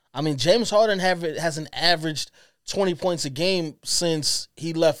much. I mean, James Harden hasn't averaged 20 points a game since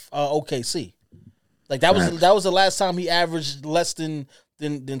he left OKC. Like that was the last time he averaged less than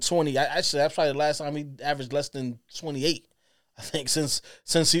 20. Actually, that's probably the last time he averaged less than 28. I think since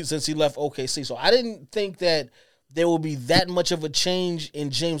he left OKC. So I didn't think that there will be that much of a change in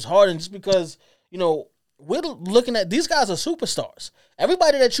James Harden just because, we're looking at these guys are superstars.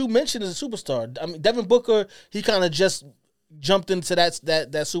 Everybody that you mentioned is a superstar. I mean, Devin Booker, he kind of just, jumped into that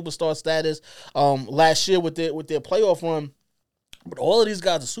superstar status last year with their playoff run. But all of these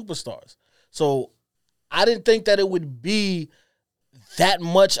guys are superstars. So I didn't think that it would be that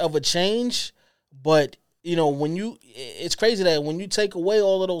much of a change. But, it's crazy that when you take away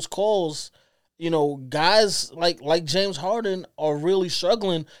all of those calls, guys like James Harden are really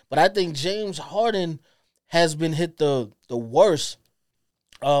struggling. But I think James Harden has been hit the worst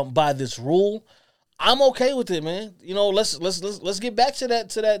by this rule. I'm okay with it, man. Let's get back to that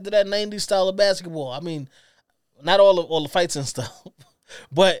 90s style of basketball. I mean, not all the fights and stuff,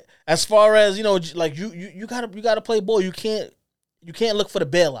 but as far as you gotta play ball. You can't look for the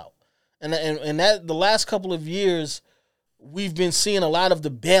bailout, and that the last couple of years we've been seeing a lot of the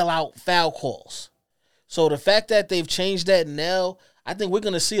bailout foul calls. So the fact that they've changed that now, I think we're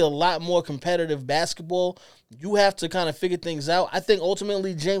going to see a lot more competitive basketball. You have to kind of figure things out. I think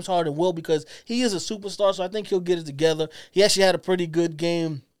ultimately James Harden will, because he is a superstar, so I think he'll get it together. He actually had a pretty good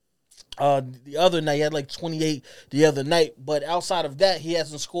game the other night. He had like 28 the other night, but outside of that, he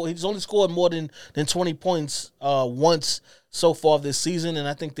hasn't scored. He's only scored more than 20 points once so far this season, and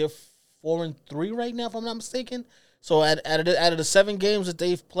I think they're 4-3 right now, if I'm not mistaken. So out of the 7 games that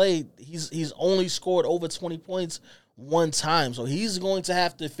they've played, he's only scored over 20 points one time. So he's going to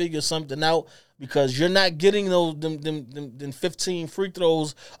have to figure something out, because you're not getting those them 15 free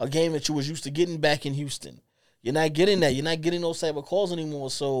throws a game that you was used to getting back in Houston. You're not getting that. You're not getting those type of calls anymore.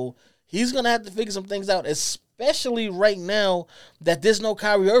 So he's going to have to figure some things out, especially right now that there's no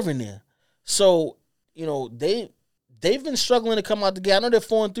Kyrie Irving there. So, they've been struggling to come out the game. I know they're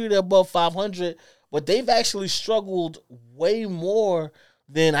 4-3, they're above 500, but they've actually struggled way more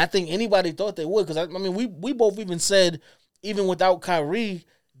than I think anybody thought they would. Because, I mean, we both even said, even without Kyrie,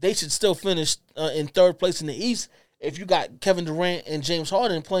 they should still finish in third place in the East if you got Kevin Durant and James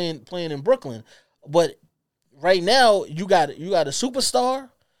Harden playing in Brooklyn. But right now, you got a superstar,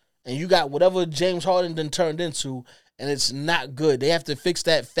 and you got whatever James Harden done turned into, and it's not good. They have to fix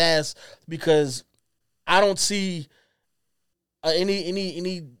that fast, because I don't see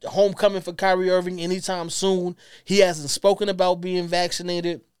any homecoming for Kyrie Irving anytime soon. He hasn't spoken about being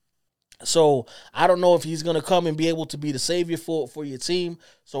vaccinated, so I don't know if he's going to come and be able to be the savior for your team.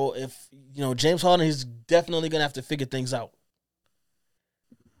 So if James Harden, he's definitely going to have to figure things out.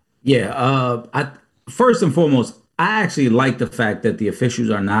 Yeah, first and foremost, I actually like the fact that the officials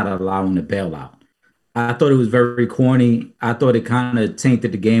are not allowing the bailout. I thought it was very corny. I thought it kind of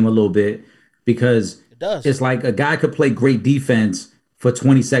tainted the game a little bit, because it's like a guy could play great defense for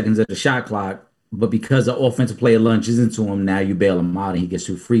 20 seconds at the shot clock, but because the offensive player lunges into him, now you bail him out and he gets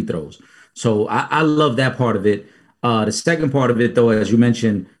 2 free throws. So I love that part of it. The second part of it, though, as you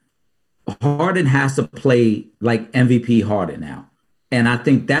mentioned, Harden has to play like MVP Harden now. And I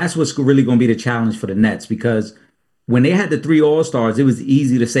think that's what's really going to be the challenge for the Nets, because when they had the 3 All-Stars, it was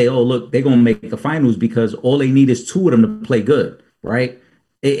easy to say, oh, look, they're going to make the finals because all they need is 2 of them to play good, right?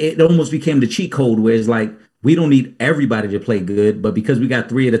 It almost became the cheat code where it's like, we don't need everybody to play good, but because we got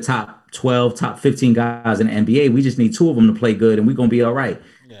 3 of the top 12, top 15 guys in the NBA, we just need 2 of them to play good, and we're going to be all right.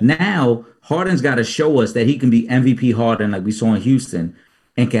 Yeah. Now, Harden's got to show us that he can be MVP Harden like we saw in Houston,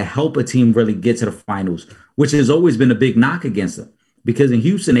 and can help a team really get to the finals, which has always been a big knock against them. Because in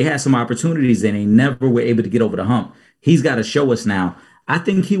Houston, they had some opportunities and they never were able to get over the hump. He's got to show us now. I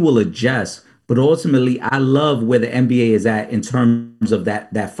think he will adjust. But ultimately, I love where the NBA is at in terms of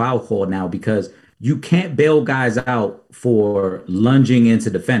that foul call now, because you can't bail guys out for lunging into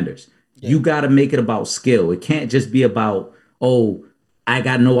defenders. Yeah. You got to make it about skill. It can't just be about, oh, I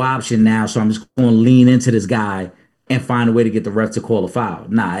got no option now, so I'm just going to lean into this guy and find a way to get the ref to call a foul.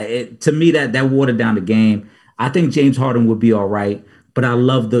 Nah, to me, that watered down the game. I think James Harden would be all right, but I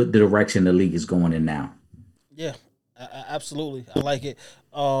love the direction the league is going in now. Yeah, absolutely. I like it.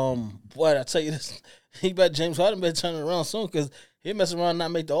 Boy, I tell you this, James Harden better turn it around soon, because he'll mess around and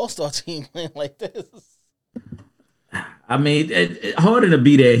not make the All-Star team playing like this. I mean, Harden to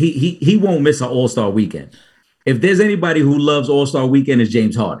be there. He won't miss an All-Star weekend. If there's anybody who loves All-Star weekend, it's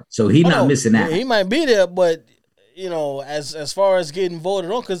James Harden. So he's not missing that. He might be there, but as far as getting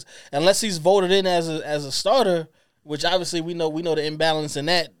voted on, because unless he's voted in as a starter, which obviously we know the imbalance in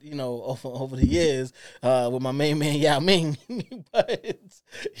that, over the years with my main man Yao Ming. But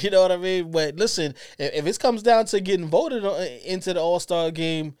you know what I mean? But listen, if it comes down to getting voted into the All-Star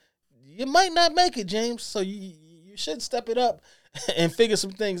game, you might not make it, James. So you should step it up and figure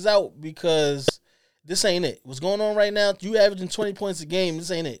some things out, because this ain't it. What's going on right now, you averaging 20 points a game,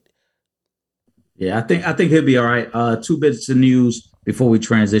 this ain't it. Yeah, I think he'll be all right. 2 bits of news before we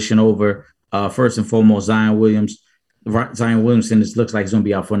transition over. First and foremost, Zion Williamson, it looks like he's going to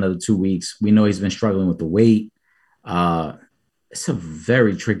be out for another 2 weeks. We know he's been struggling with the weight. It's a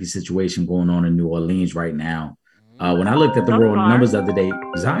very tricky situation going on in New Orleans right now. When I looked at the raw numbers the other day,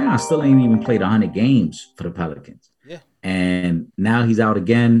 Zion still ain't even played 100 games for the Pelicans. Yeah. And now he's out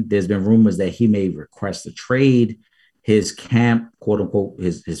again. There's been rumors that he may request a trade. His camp, quote unquote,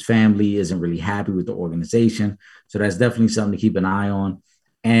 his family isn't really happy with the organization. So that's definitely something to keep an eye on.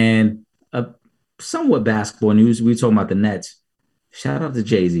 And somewhat basketball news, we were talking about the Nets. Shout out to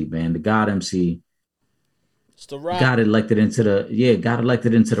Jay-Z, man, the God MC. Got elected into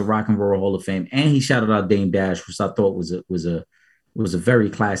the Rock and Roll Hall of Fame, and he shouted out Dame Dash, which I thought was a very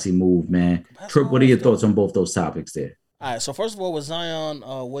classy move, man. Trip, what are your thoughts on both those topics there? All right, so first of all, with Zion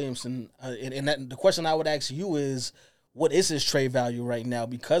Williamson, the question I would ask you is, what is his trade value right now?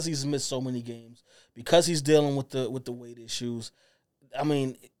 Because he's missed so many games, because he's dealing with the weight issues. I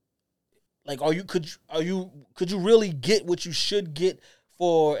mean, like, could you really get what you should get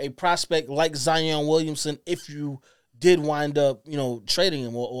for a prospect like Zion Williamson if you did wind up, trading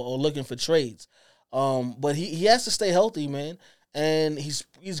him or looking for trades? But he has to stay healthy, man. And he's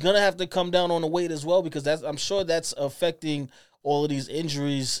gonna have to come down on the weight as well, because I'm sure that's affecting all of these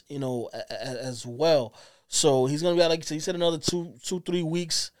injuries, as well. So he's gonna be out, like you said, another 2-3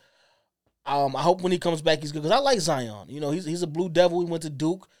 weeks. I hope when he comes back he's good, because I like Zion. He's a Blue Devil. He went to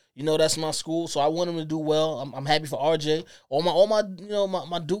Duke. That's my school, so I want him to do well. I'm happy for RJ. All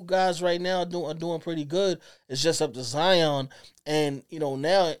my Duke guys right now are doing pretty good. It's just up to Zion, and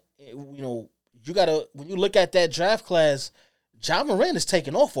now you gotta, when you look at that draft class, Ja Morant is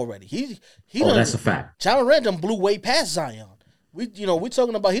taking off already. That's a fact. Ja Morant done blew way past Zion. We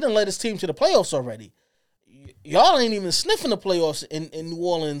talking about, he done led his team to the playoffs already. Y'all ain't even sniffing the playoffs in New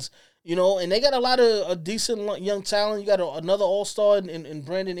Orleans. And they got a lot of a decent young talent. You got another all-star in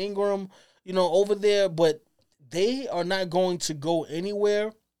Brandon Ingram, over there. But they are not going to go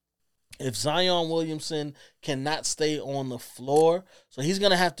anywhere if Zion Williamson cannot stay on the floor. So he's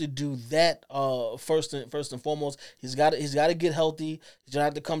gonna have to do that first and foremost. He's got to get healthy. He's gonna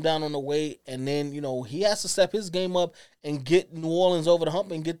have to come down on the weight, and then he has to step his game up and get New Orleans over the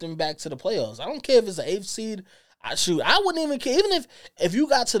hump and get them back to the playoffs. I don't care if it's an 8th seed. I wouldn't even care. Even if you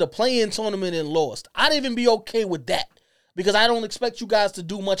got to the play-in tournament and lost, I'd even be okay with that, because I don't expect you guys to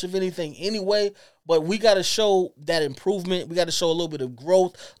do much of anything anyway. But we got to show that improvement. We got to show a little bit of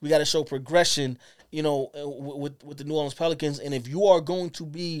growth. We got to show progression, with the New Orleans Pelicans. And if you are going to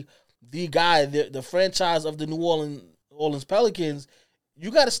be the guy, the franchise of the New Orleans Pelicans, you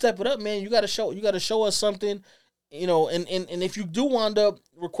got to step it up, man. You got to show us something, And if you do wind up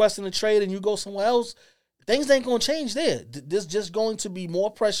requesting a trade and you go somewhere else, things ain't going to change there. There's just going to be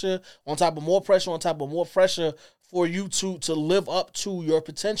more pressure on top of more pressure on top of more pressure for you to live up to your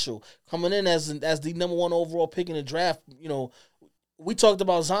potential. Coming in as the number 1 overall pick in the draft, we talked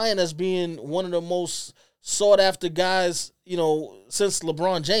about Zion as being one of the most sought-after guys, since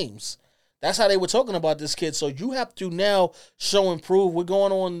LeBron James. That's how they were talking about this kid. So you have to now show and prove. We're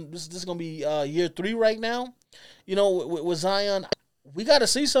going on, this is going to be year 3 right now, with Zion. We got to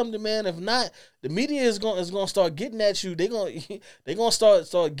see something, man. If not, the media is going to start getting at you. They're going to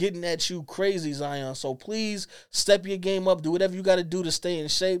start getting at you crazy, Zion. So please step your game up. Do whatever you got to do to stay in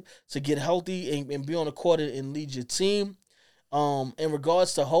shape, to get healthy and be on the court and lead your team. In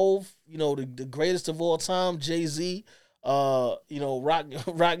regards to Hove, the greatest of all time, Jay-Z,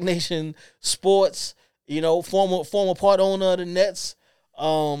 Rock Nation Sports, former part owner of the Nets,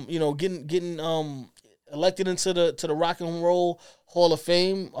 getting elected into the Rock and Roll Hall of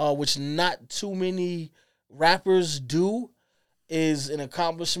Fame, which not too many rappers do, is an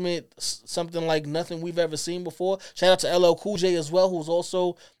accomplishment, something like nothing we've ever seen before. Shout out to LL Cool J as well, who's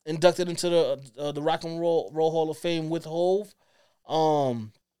also inducted into the Rock and Roll Hall of Fame with Hove.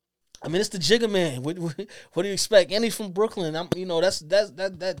 It's the Jigga Man. What do you expect? And he's from Brooklyn. That's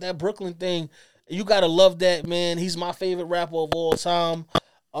that Brooklyn thing. You gotta love that, man. He's my favorite rapper of all time.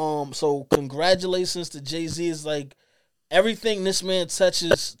 So congratulations to Jay-Z. It's like everything this man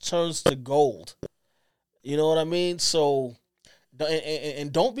touches turns to gold. You know what I mean? So,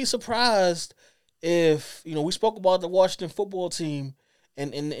 and don't be surprised if, we spoke about the Washington football team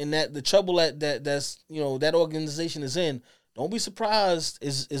and that the trouble that's that organization is in. Don't be surprised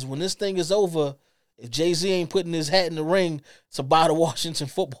is when this thing is over, if Jay-Z ain't putting his hat in the ring to buy the Washington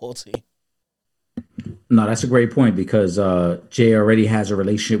football team. No, that's a great point, because Jay already has a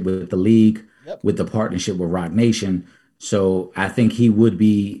relationship with the league, with the partnership with Rock Nation. So I think he would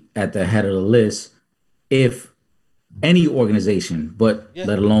be at the head of the list if any organization, but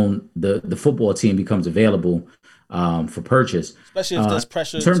let alone the football team, becomes available for purchase. Especially if there's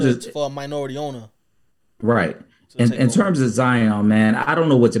pressure for a minority owner. Right. In terms of Zion, man, I don't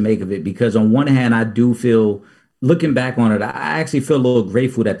know what to make of it, because on one hand, I do feel looking back on it, I actually feel a little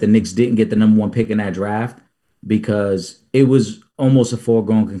grateful that the Knicks didn't get the number one pick in that draft because it was almost a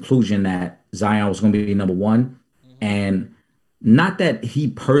foregone conclusion that Zion was going to be number one. And not that he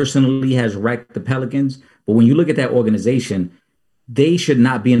personally has wrecked the Pelicans, but when you look at that organization, they should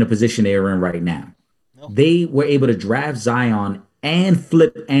not be in the position they're in right now. No. They were able to draft Zion and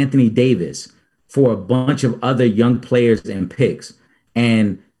flip Anthony Davis for a bunch of other young players and picks.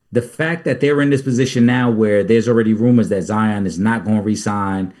 And the fact that they're in this position now where there's already rumors that Zion is not going to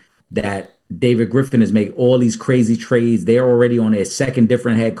resign, that David Griffin has made all these crazy trades. They're already on their second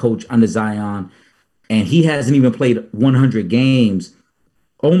different head coach under Zion, and he hasn't even played 100 games,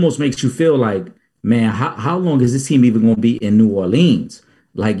 almost makes you feel like, man, how long is this team even going to be in New Orleans?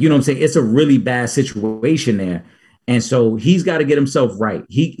 Like, you know what I'm saying? It's a really bad situation there. And so he's got to get himself right.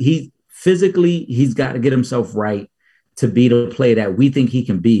 He physically, he's got to get himself right to be the player that we think he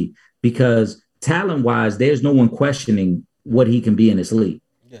can be, because talent-wise, there's no one questioning what he can be in this league.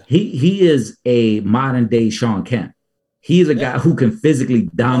 Yeah. He is a modern-day Shawn Kemp. He is a guy who can physically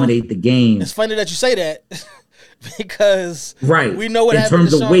dominate the game. It's funny that you say that because we know what happened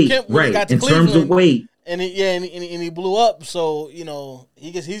to Shawn Kemp when he got to Cleveland. In terms of weight. And he blew up. So, you know,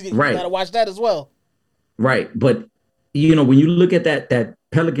 he's got to watch that as well. Right. But, you know, when you look at that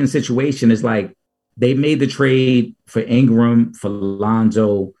Pelican situation, it's like they made the trade for Ingram, for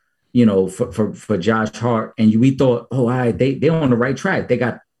Lonzo, you know, for Josh Hart. And we thought, oh, all right, they're on the right track. They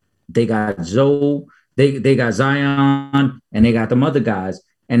got Zoe, they got Zion, and they got them other guys.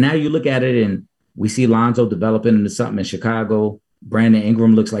 And now you look at it and we see Lonzo developing into something in Chicago. Brandon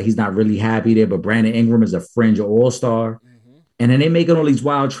Ingram looks like he's not really happy there, but Brandon Ingram is a fringe all-star. Mm-hmm. And then they making all these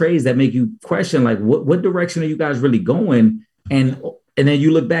wild trades that make you question, like, what direction are you guys really going? And then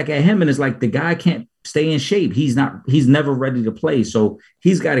you look back at him and it's like the guy can't stay in shape. He's never ready to play. So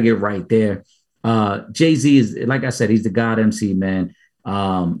he's got to get right there. Jay-Z is, like I said, he's the God MC, man.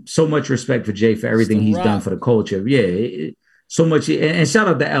 So much respect for Jay for everything he's done for the culture. Yeah. So much. And shout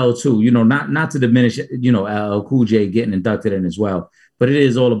out to L too, you know, not to diminish, you know, LL Cool J getting inducted in as well, but it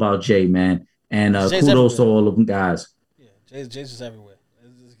is all about Jay, man. And kudos to all of them guys. Yeah. Jay's just everywhere.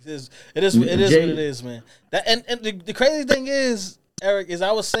 It is what it is, man. That, and the crazy thing is, Eric, is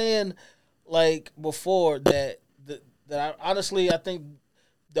I was saying like before that I honestly, I think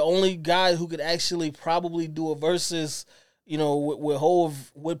the only guy who could actually probably do a versus, you know, with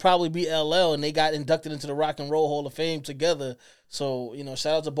Hov would probably be LL, and they got inducted into the Rock and Roll Hall of Fame together. So, you know,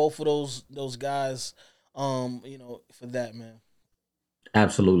 shout out to both of those guys, you know, for that, man.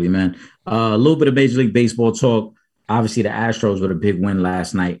 Absolutely, man. A little bit of Major League Baseball talk. Obviously, the Astros with a big win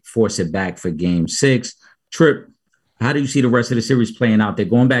last night, force it back for Game 6. Trip, how do you see the rest of the series playing out? They're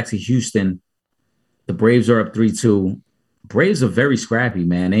going back to Houston. The Braves are up 3-2. Braves are very scrappy,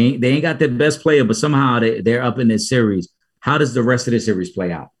 man. They ain't got their best player, but somehow they're up in this series. How does the rest of the series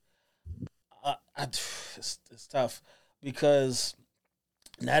play out? It's tough because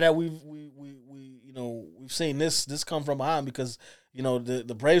now that we've seen this come from behind, because you know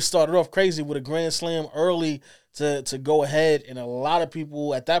the Braves started off crazy with a grand slam early to go ahead, and a lot of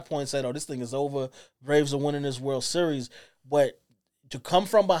people at that point said, "Oh, this thing is over. Braves are winning this World Series." But to come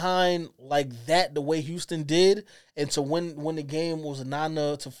from behind like that, the way Houston did, and to win the game was a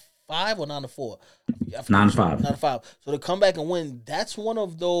 9-5 or 9-4. 9-5. 9-5. So to come back and win, that's one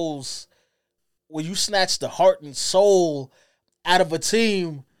of those where you snatch the heart and soul out of a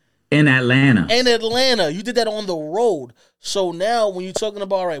team. In Atlanta. You did that on the road. So now when you're talking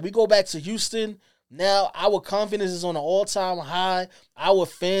about, all right, we go back to Houston, now our confidence is on an all-time high. Our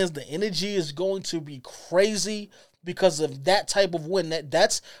fans, the energy is going to be crazy because of that type of win.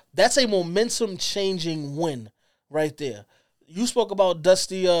 That's a momentum-changing win right there. You spoke about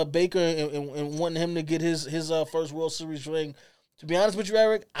Dusty Baker and wanting him to get his first World Series ring. To be honest with you,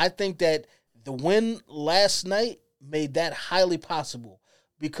 Eric, I think that the win last night made that highly possible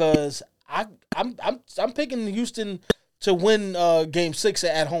because I'm picking Houston to win Game 6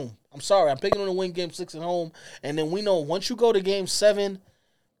 at home. I'm sorry, I'm picking them to win Game 6 at home, and then we know once you go to Game 7,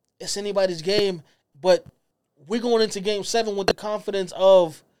 it's anybody's game. But we're going into Game 7 with the confidence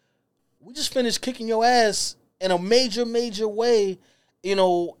of we just finished kicking your ass in a major, major way, you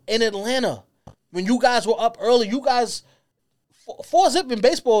know, in Atlanta. When you guys were up early, you guys, 4-zip in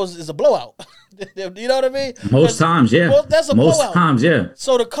baseball is a blowout. You know what I mean? Most times, yeah. Well, that's a blowout. Most times, yeah.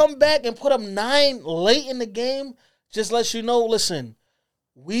 So to come back and put up 9 late in the game just lets you know, listen,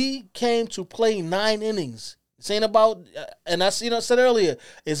 we came to play 9 innings. This ain't about, and I said earlier,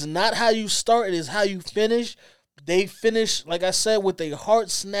 it's not how you start, it is how you finish. they finish, like I said, with a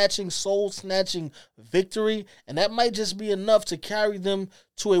heart-snatching, soul-snatching victory, and that might just be enough to carry them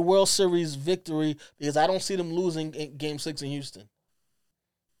to a World Series victory because I don't see them losing in Game 6 in Houston.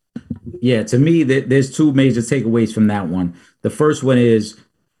 Yeah, to me, there's two major takeaways from that one. The first one is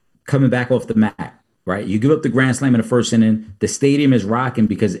coming back off the mat, right? You give up the grand slam in the first inning. The stadium is rocking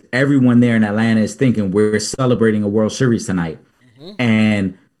because everyone there in Atlanta is thinking we're celebrating a World Series tonight.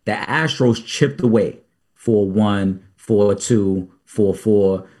 And the Astros chipped away 4-1, 4-2,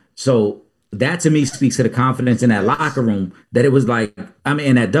 4-4. So that to me speaks to the confidence in that locker room that it was like, I mean,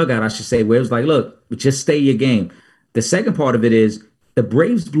 in that dugout, I should say, where it was like, look, just stay your game. The second part of it is the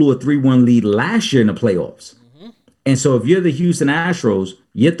Braves blew a 3-1 lead last year in the playoffs. And so if you're the Houston Astros,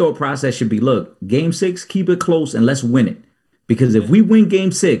 your thought process should be, look, Game 6, keep it close and let's win it. Because if we win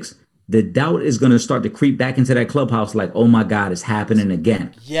Game 6, the doubt is going to start to creep back into that clubhouse like, oh, my God, it's happening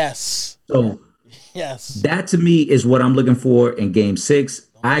again. Yes. So yes, that to me is what I'm looking for in Game 6.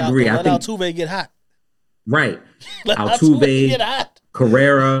 I agree. I think Altuve get hot. Right. Let Altuve get Altuve, hot.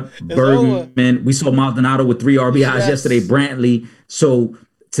 Carrera, Bergman. We saw Maldonado with 3 RBIs yesterday, Brantley. So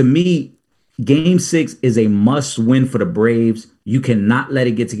to me, Game 6 is a must win for the Braves. You cannot let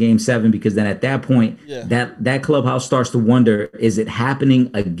it get to Game 7 because then at that point, that clubhouse starts to wonder, is it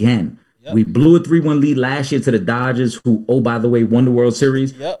happening again? We blew a 3-1 lead last year to the Dodgers, who, oh, by the way, won the World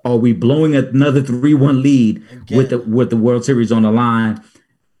Series. Are we blowing another 3-1 lead with the World Series on the line?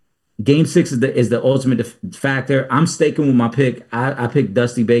 Game 6 is the ultimate factor. I'm staking with my pick. I picked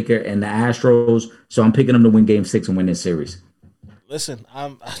Dusty Baker and the Astros, so I'm picking them to win Game 6 and win this series. Listen,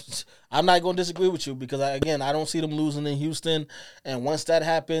 I'm not going to disagree with you because I don't see them losing in Houston. And once that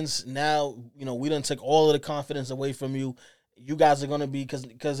happens, now we done take all of the confidence away from you. You guys are going to be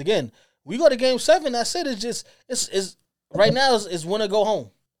because again, we go to Game 7. That's it. It's right now is win or go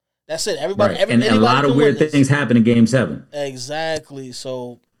home. That's it. Everybody, and a lot of weird things happen in Game 7. Exactly.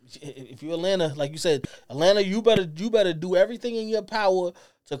 So if you're Atlanta, like you said, Atlanta, you better do everything in your power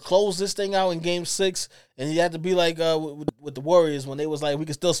to close this thing out in Game 6. And you have to be like with the Warriors when they was like, we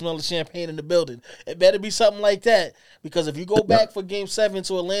can still smell the champagne in the building. It better be something like that because if you go back for Game 7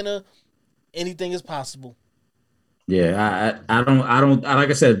 to Atlanta, anything is possible. Yeah, I don't like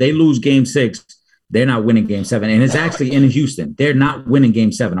I said, if they lose Game 6, they're not winning Game 7. And it's actually in Houston. They're not winning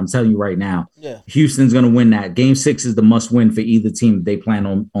Game 7. I'm telling you right now. Yeah. Houston's going to win that. Game 6 is the must win for either team if they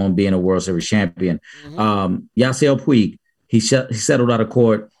plan on being a World Series champion. Yasiel Puig, he settled out of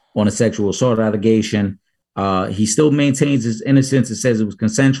court on a sexual assault allegation. He still maintains his innocence and says it was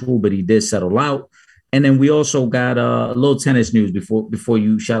consensual, but he did settle out. And then we also got a little tennis news before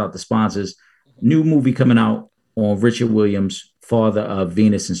you shout out the sponsors. New movie coming out on Richard Williams, father of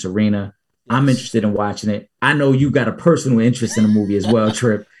Venus and Serena. I'm interested in watching it. I know you got a personal interest in the movie as well,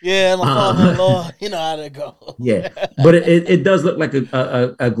 Trip. Yeah, my father-in-law, you know how that go. Yeah, but it does look like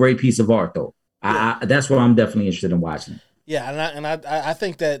a great piece of art, though. That's what I'm definitely interested in watching. Yeah, and I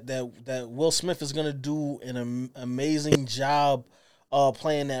think that Will Smith is gonna do an amazing job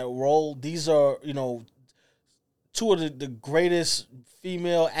playing that role. These are two of the greatest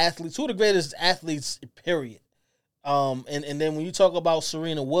female athletes, two of the greatest athletes, period. And then when you talk about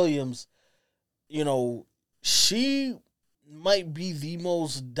Serena Williams, she might be the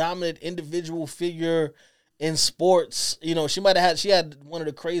most dominant individual figure in sports. She had one of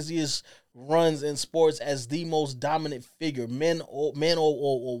the craziest runs in sports as the most dominant figure, man or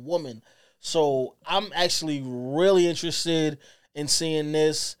woman. So I'm actually really interested in seeing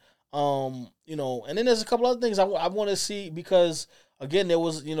this. And then there's a couple other things I want to see because again, there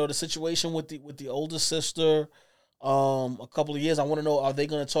was the situation with the older sister. A couple of years. I want to know, are they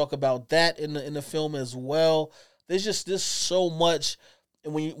going to talk about that in the film as well? There's so much,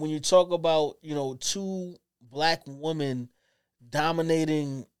 and when you talk about two black women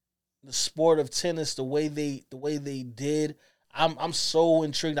dominating the sport of tennis the way they did, I'm so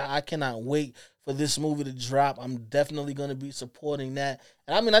intrigued. I cannot wait for this movie to drop. I'm definitely going to be supporting that.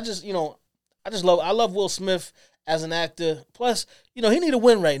 And I mean, I love Will Smith as an actor. Plus, he need a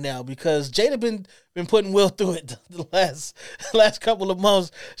win right now because Jada been putting Will through it the last couple of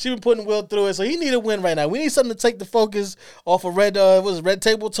months. She been putting Will through it, so he need a win right now. We need something to take the focus off of Red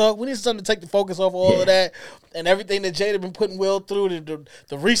Table Talk. We need something to take the focus off of all of that and everything that Jada been putting Will through.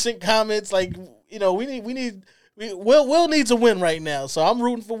 The recent comments, like Will needs a win right now. So I'm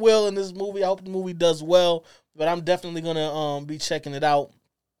rooting for Will in this movie. I hope the movie does well, but I'm definitely gonna be checking it out.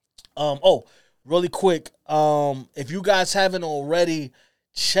 Really quick, if you guys haven't already,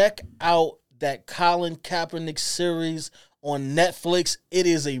 check out that Colin Kaepernick series on Netflix. It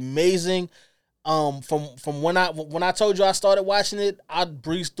is amazing. From when I told you I started watching it, I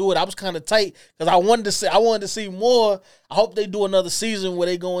breezed through it. I was kind of tight because I wanted to see more. I hope they do another season where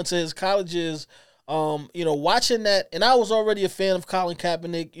they go into his colleges. Watching that, and I was already a fan of Colin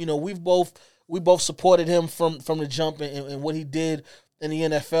Kaepernick. We both supported him from the jump and what he did in the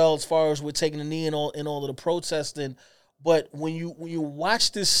NFL as far as with taking the knee and all of the protesting. But when you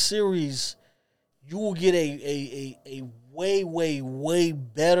watch this series, you will get a way, way, way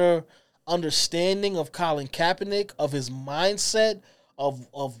better understanding of Colin Kaepernick, of his mindset, of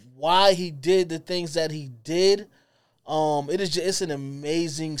why he did the things that he did. It's an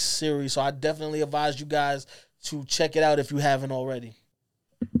amazing series, so I definitely advise you guys to check it out if you haven't already.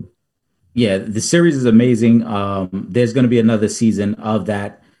 Yeah, the series is amazing. There's going to be another season of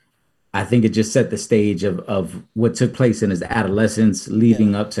that. I think it just set the stage of what took place in his adolescence,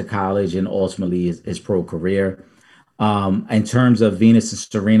 leading up to college, and ultimately his pro career. In terms of Venus and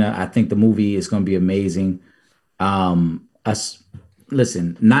Serena, I think the movie is going to be amazing.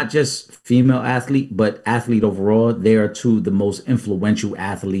 Listen, not just female athlete, but athlete overall. They are two of the most influential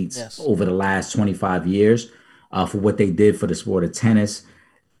athletes over the last 25 years for what they did for the sport of tennis.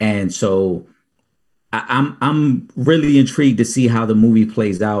 And so I'm really intrigued to see how the movie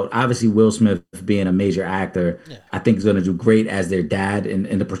plays out. Obviously, Will Smith being a major actor, I think is going to do great as their dad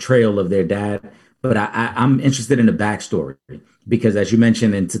and the portrayal of their dad. But I'm interested in the backstory because, as you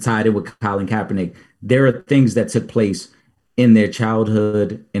mentioned, and to tie it in with Colin Kaepernick, there are things that took place in their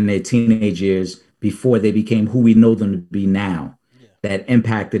childhood, in their teenage years, before they became who we know them to be now, that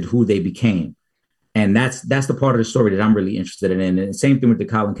impacted who they became. And that's the part of the story that I'm really interested in. And the same thing with the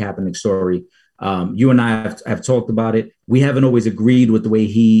Colin Kaepernick story. You and I have talked about it. We haven't always agreed with the way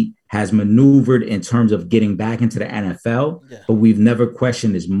he has maneuvered in terms of getting back into the NFL, but we've never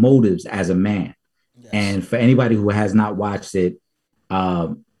questioned his motives as a man. And for anybody who has not watched it,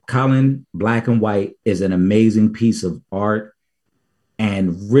 Colin, Black and White, is an amazing piece of art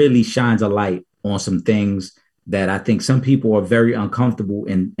and really shines a light on some things that I think some people are very uncomfortable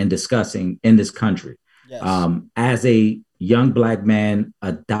in discussing in this country. As a young Black man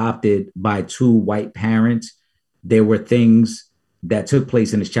adopted by two white parents, there were things that took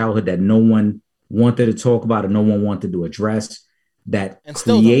place in his childhood that no one wanted to talk about and no one wanted to address that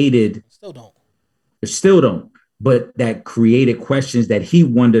still don't, but that created questions that he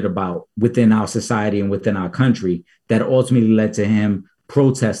wondered about within our society and within our country that ultimately led to him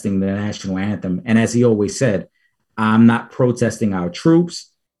protesting the national anthem. And as he always said, I'm not protesting our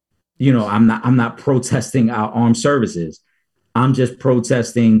troops. I'm not protesting our armed services. I'm just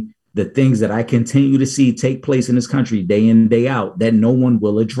protesting the things that I continue to see take place in this country day in, day out that no one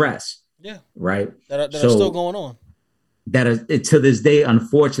will address. Yeah. Right. That are still going on. That is, to this day,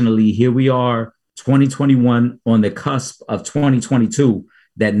 unfortunately, here we are, 2021 on the cusp of 2022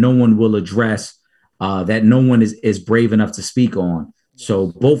 that no one will address, that no one is brave enough to speak on. So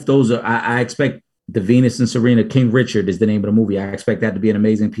both those are, I expect the Venus and Serena, King Richard is the name of the movie. I expect that to be an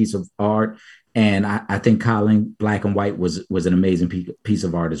amazing piece of art. And I think Colin, Black and White was an amazing piece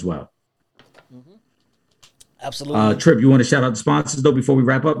of art as well. Mm-hmm. Absolutely. Trip, you want to shout out the sponsors though before we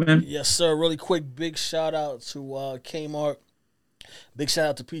wrap up, man? Yes, sir. Really quick, big shout out to Kmart. Big shout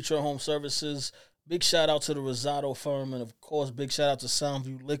out to Petro Home Services. Big shout out to the Rosado firm, and of course, big shout out to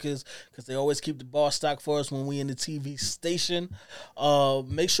Soundview Liquors because they always keep the bar stock for us when we in the TV station.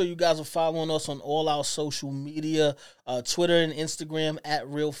 Make sure you guys are following us on all our social media, Twitter and Instagram at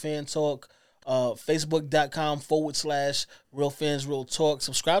Real Fan Talk, Facebook.com/Real Fans Real Talk.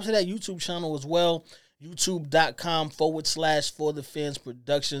 Subscribe to that YouTube channel as well. YouTube.com/For the Fans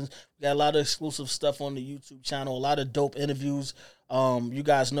Productions. We got a lot of exclusive stuff on the YouTube channel, a lot of dope interviews. You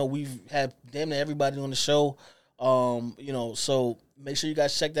guys know we've had damn near everybody on the show. So make sure you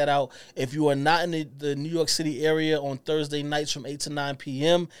guys check that out. If you are not in the New York City area on Thursday nights from 8 to 9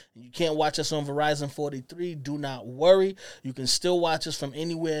 p.m., and you can't watch us on Verizon 43, do not worry. You can still watch us from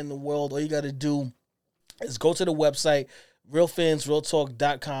anywhere in the world. All you got to do is go to the website,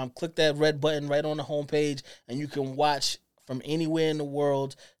 realfansrealtalk.com. Click that red button right on the homepage, and you can watch from anywhere in the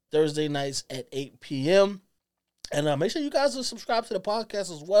world Thursday nights at 8 p.m. And make sure you guys are subscribed to the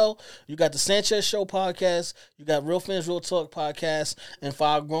podcast as well. You got the Sanchez Show podcast. You got Real Fans Real Talk podcast. And for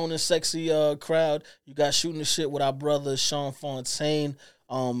our grown and sexy crowd, you got Shooting the Shit with our brother Sean Fontaine.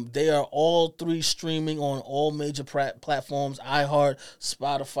 They are all three streaming on all major platforms: iHeart,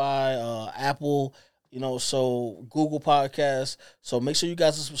 Spotify, Apple, so Google Podcasts. So make sure you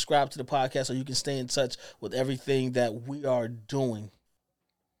guys are subscribed to the podcast so you can stay in touch with everything that we are doing.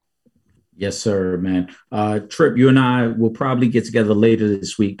 Yes, sir, man. Trip, you and I will probably get together later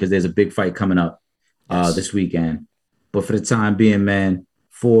this week because there's a big fight coming up this weekend. But for the time being, man,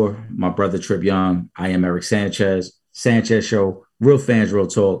 For my brother Trip Young, I am Eric Sanchez. Sanchez Show, Real Fans, Real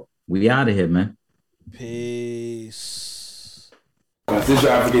Talk. We out of here, man. Peace. This is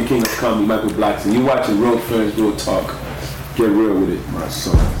your African King of Comedy, Michael Blackson. You watching Real Fans, Real Talk. Get real with it, my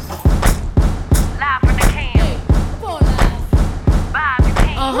son.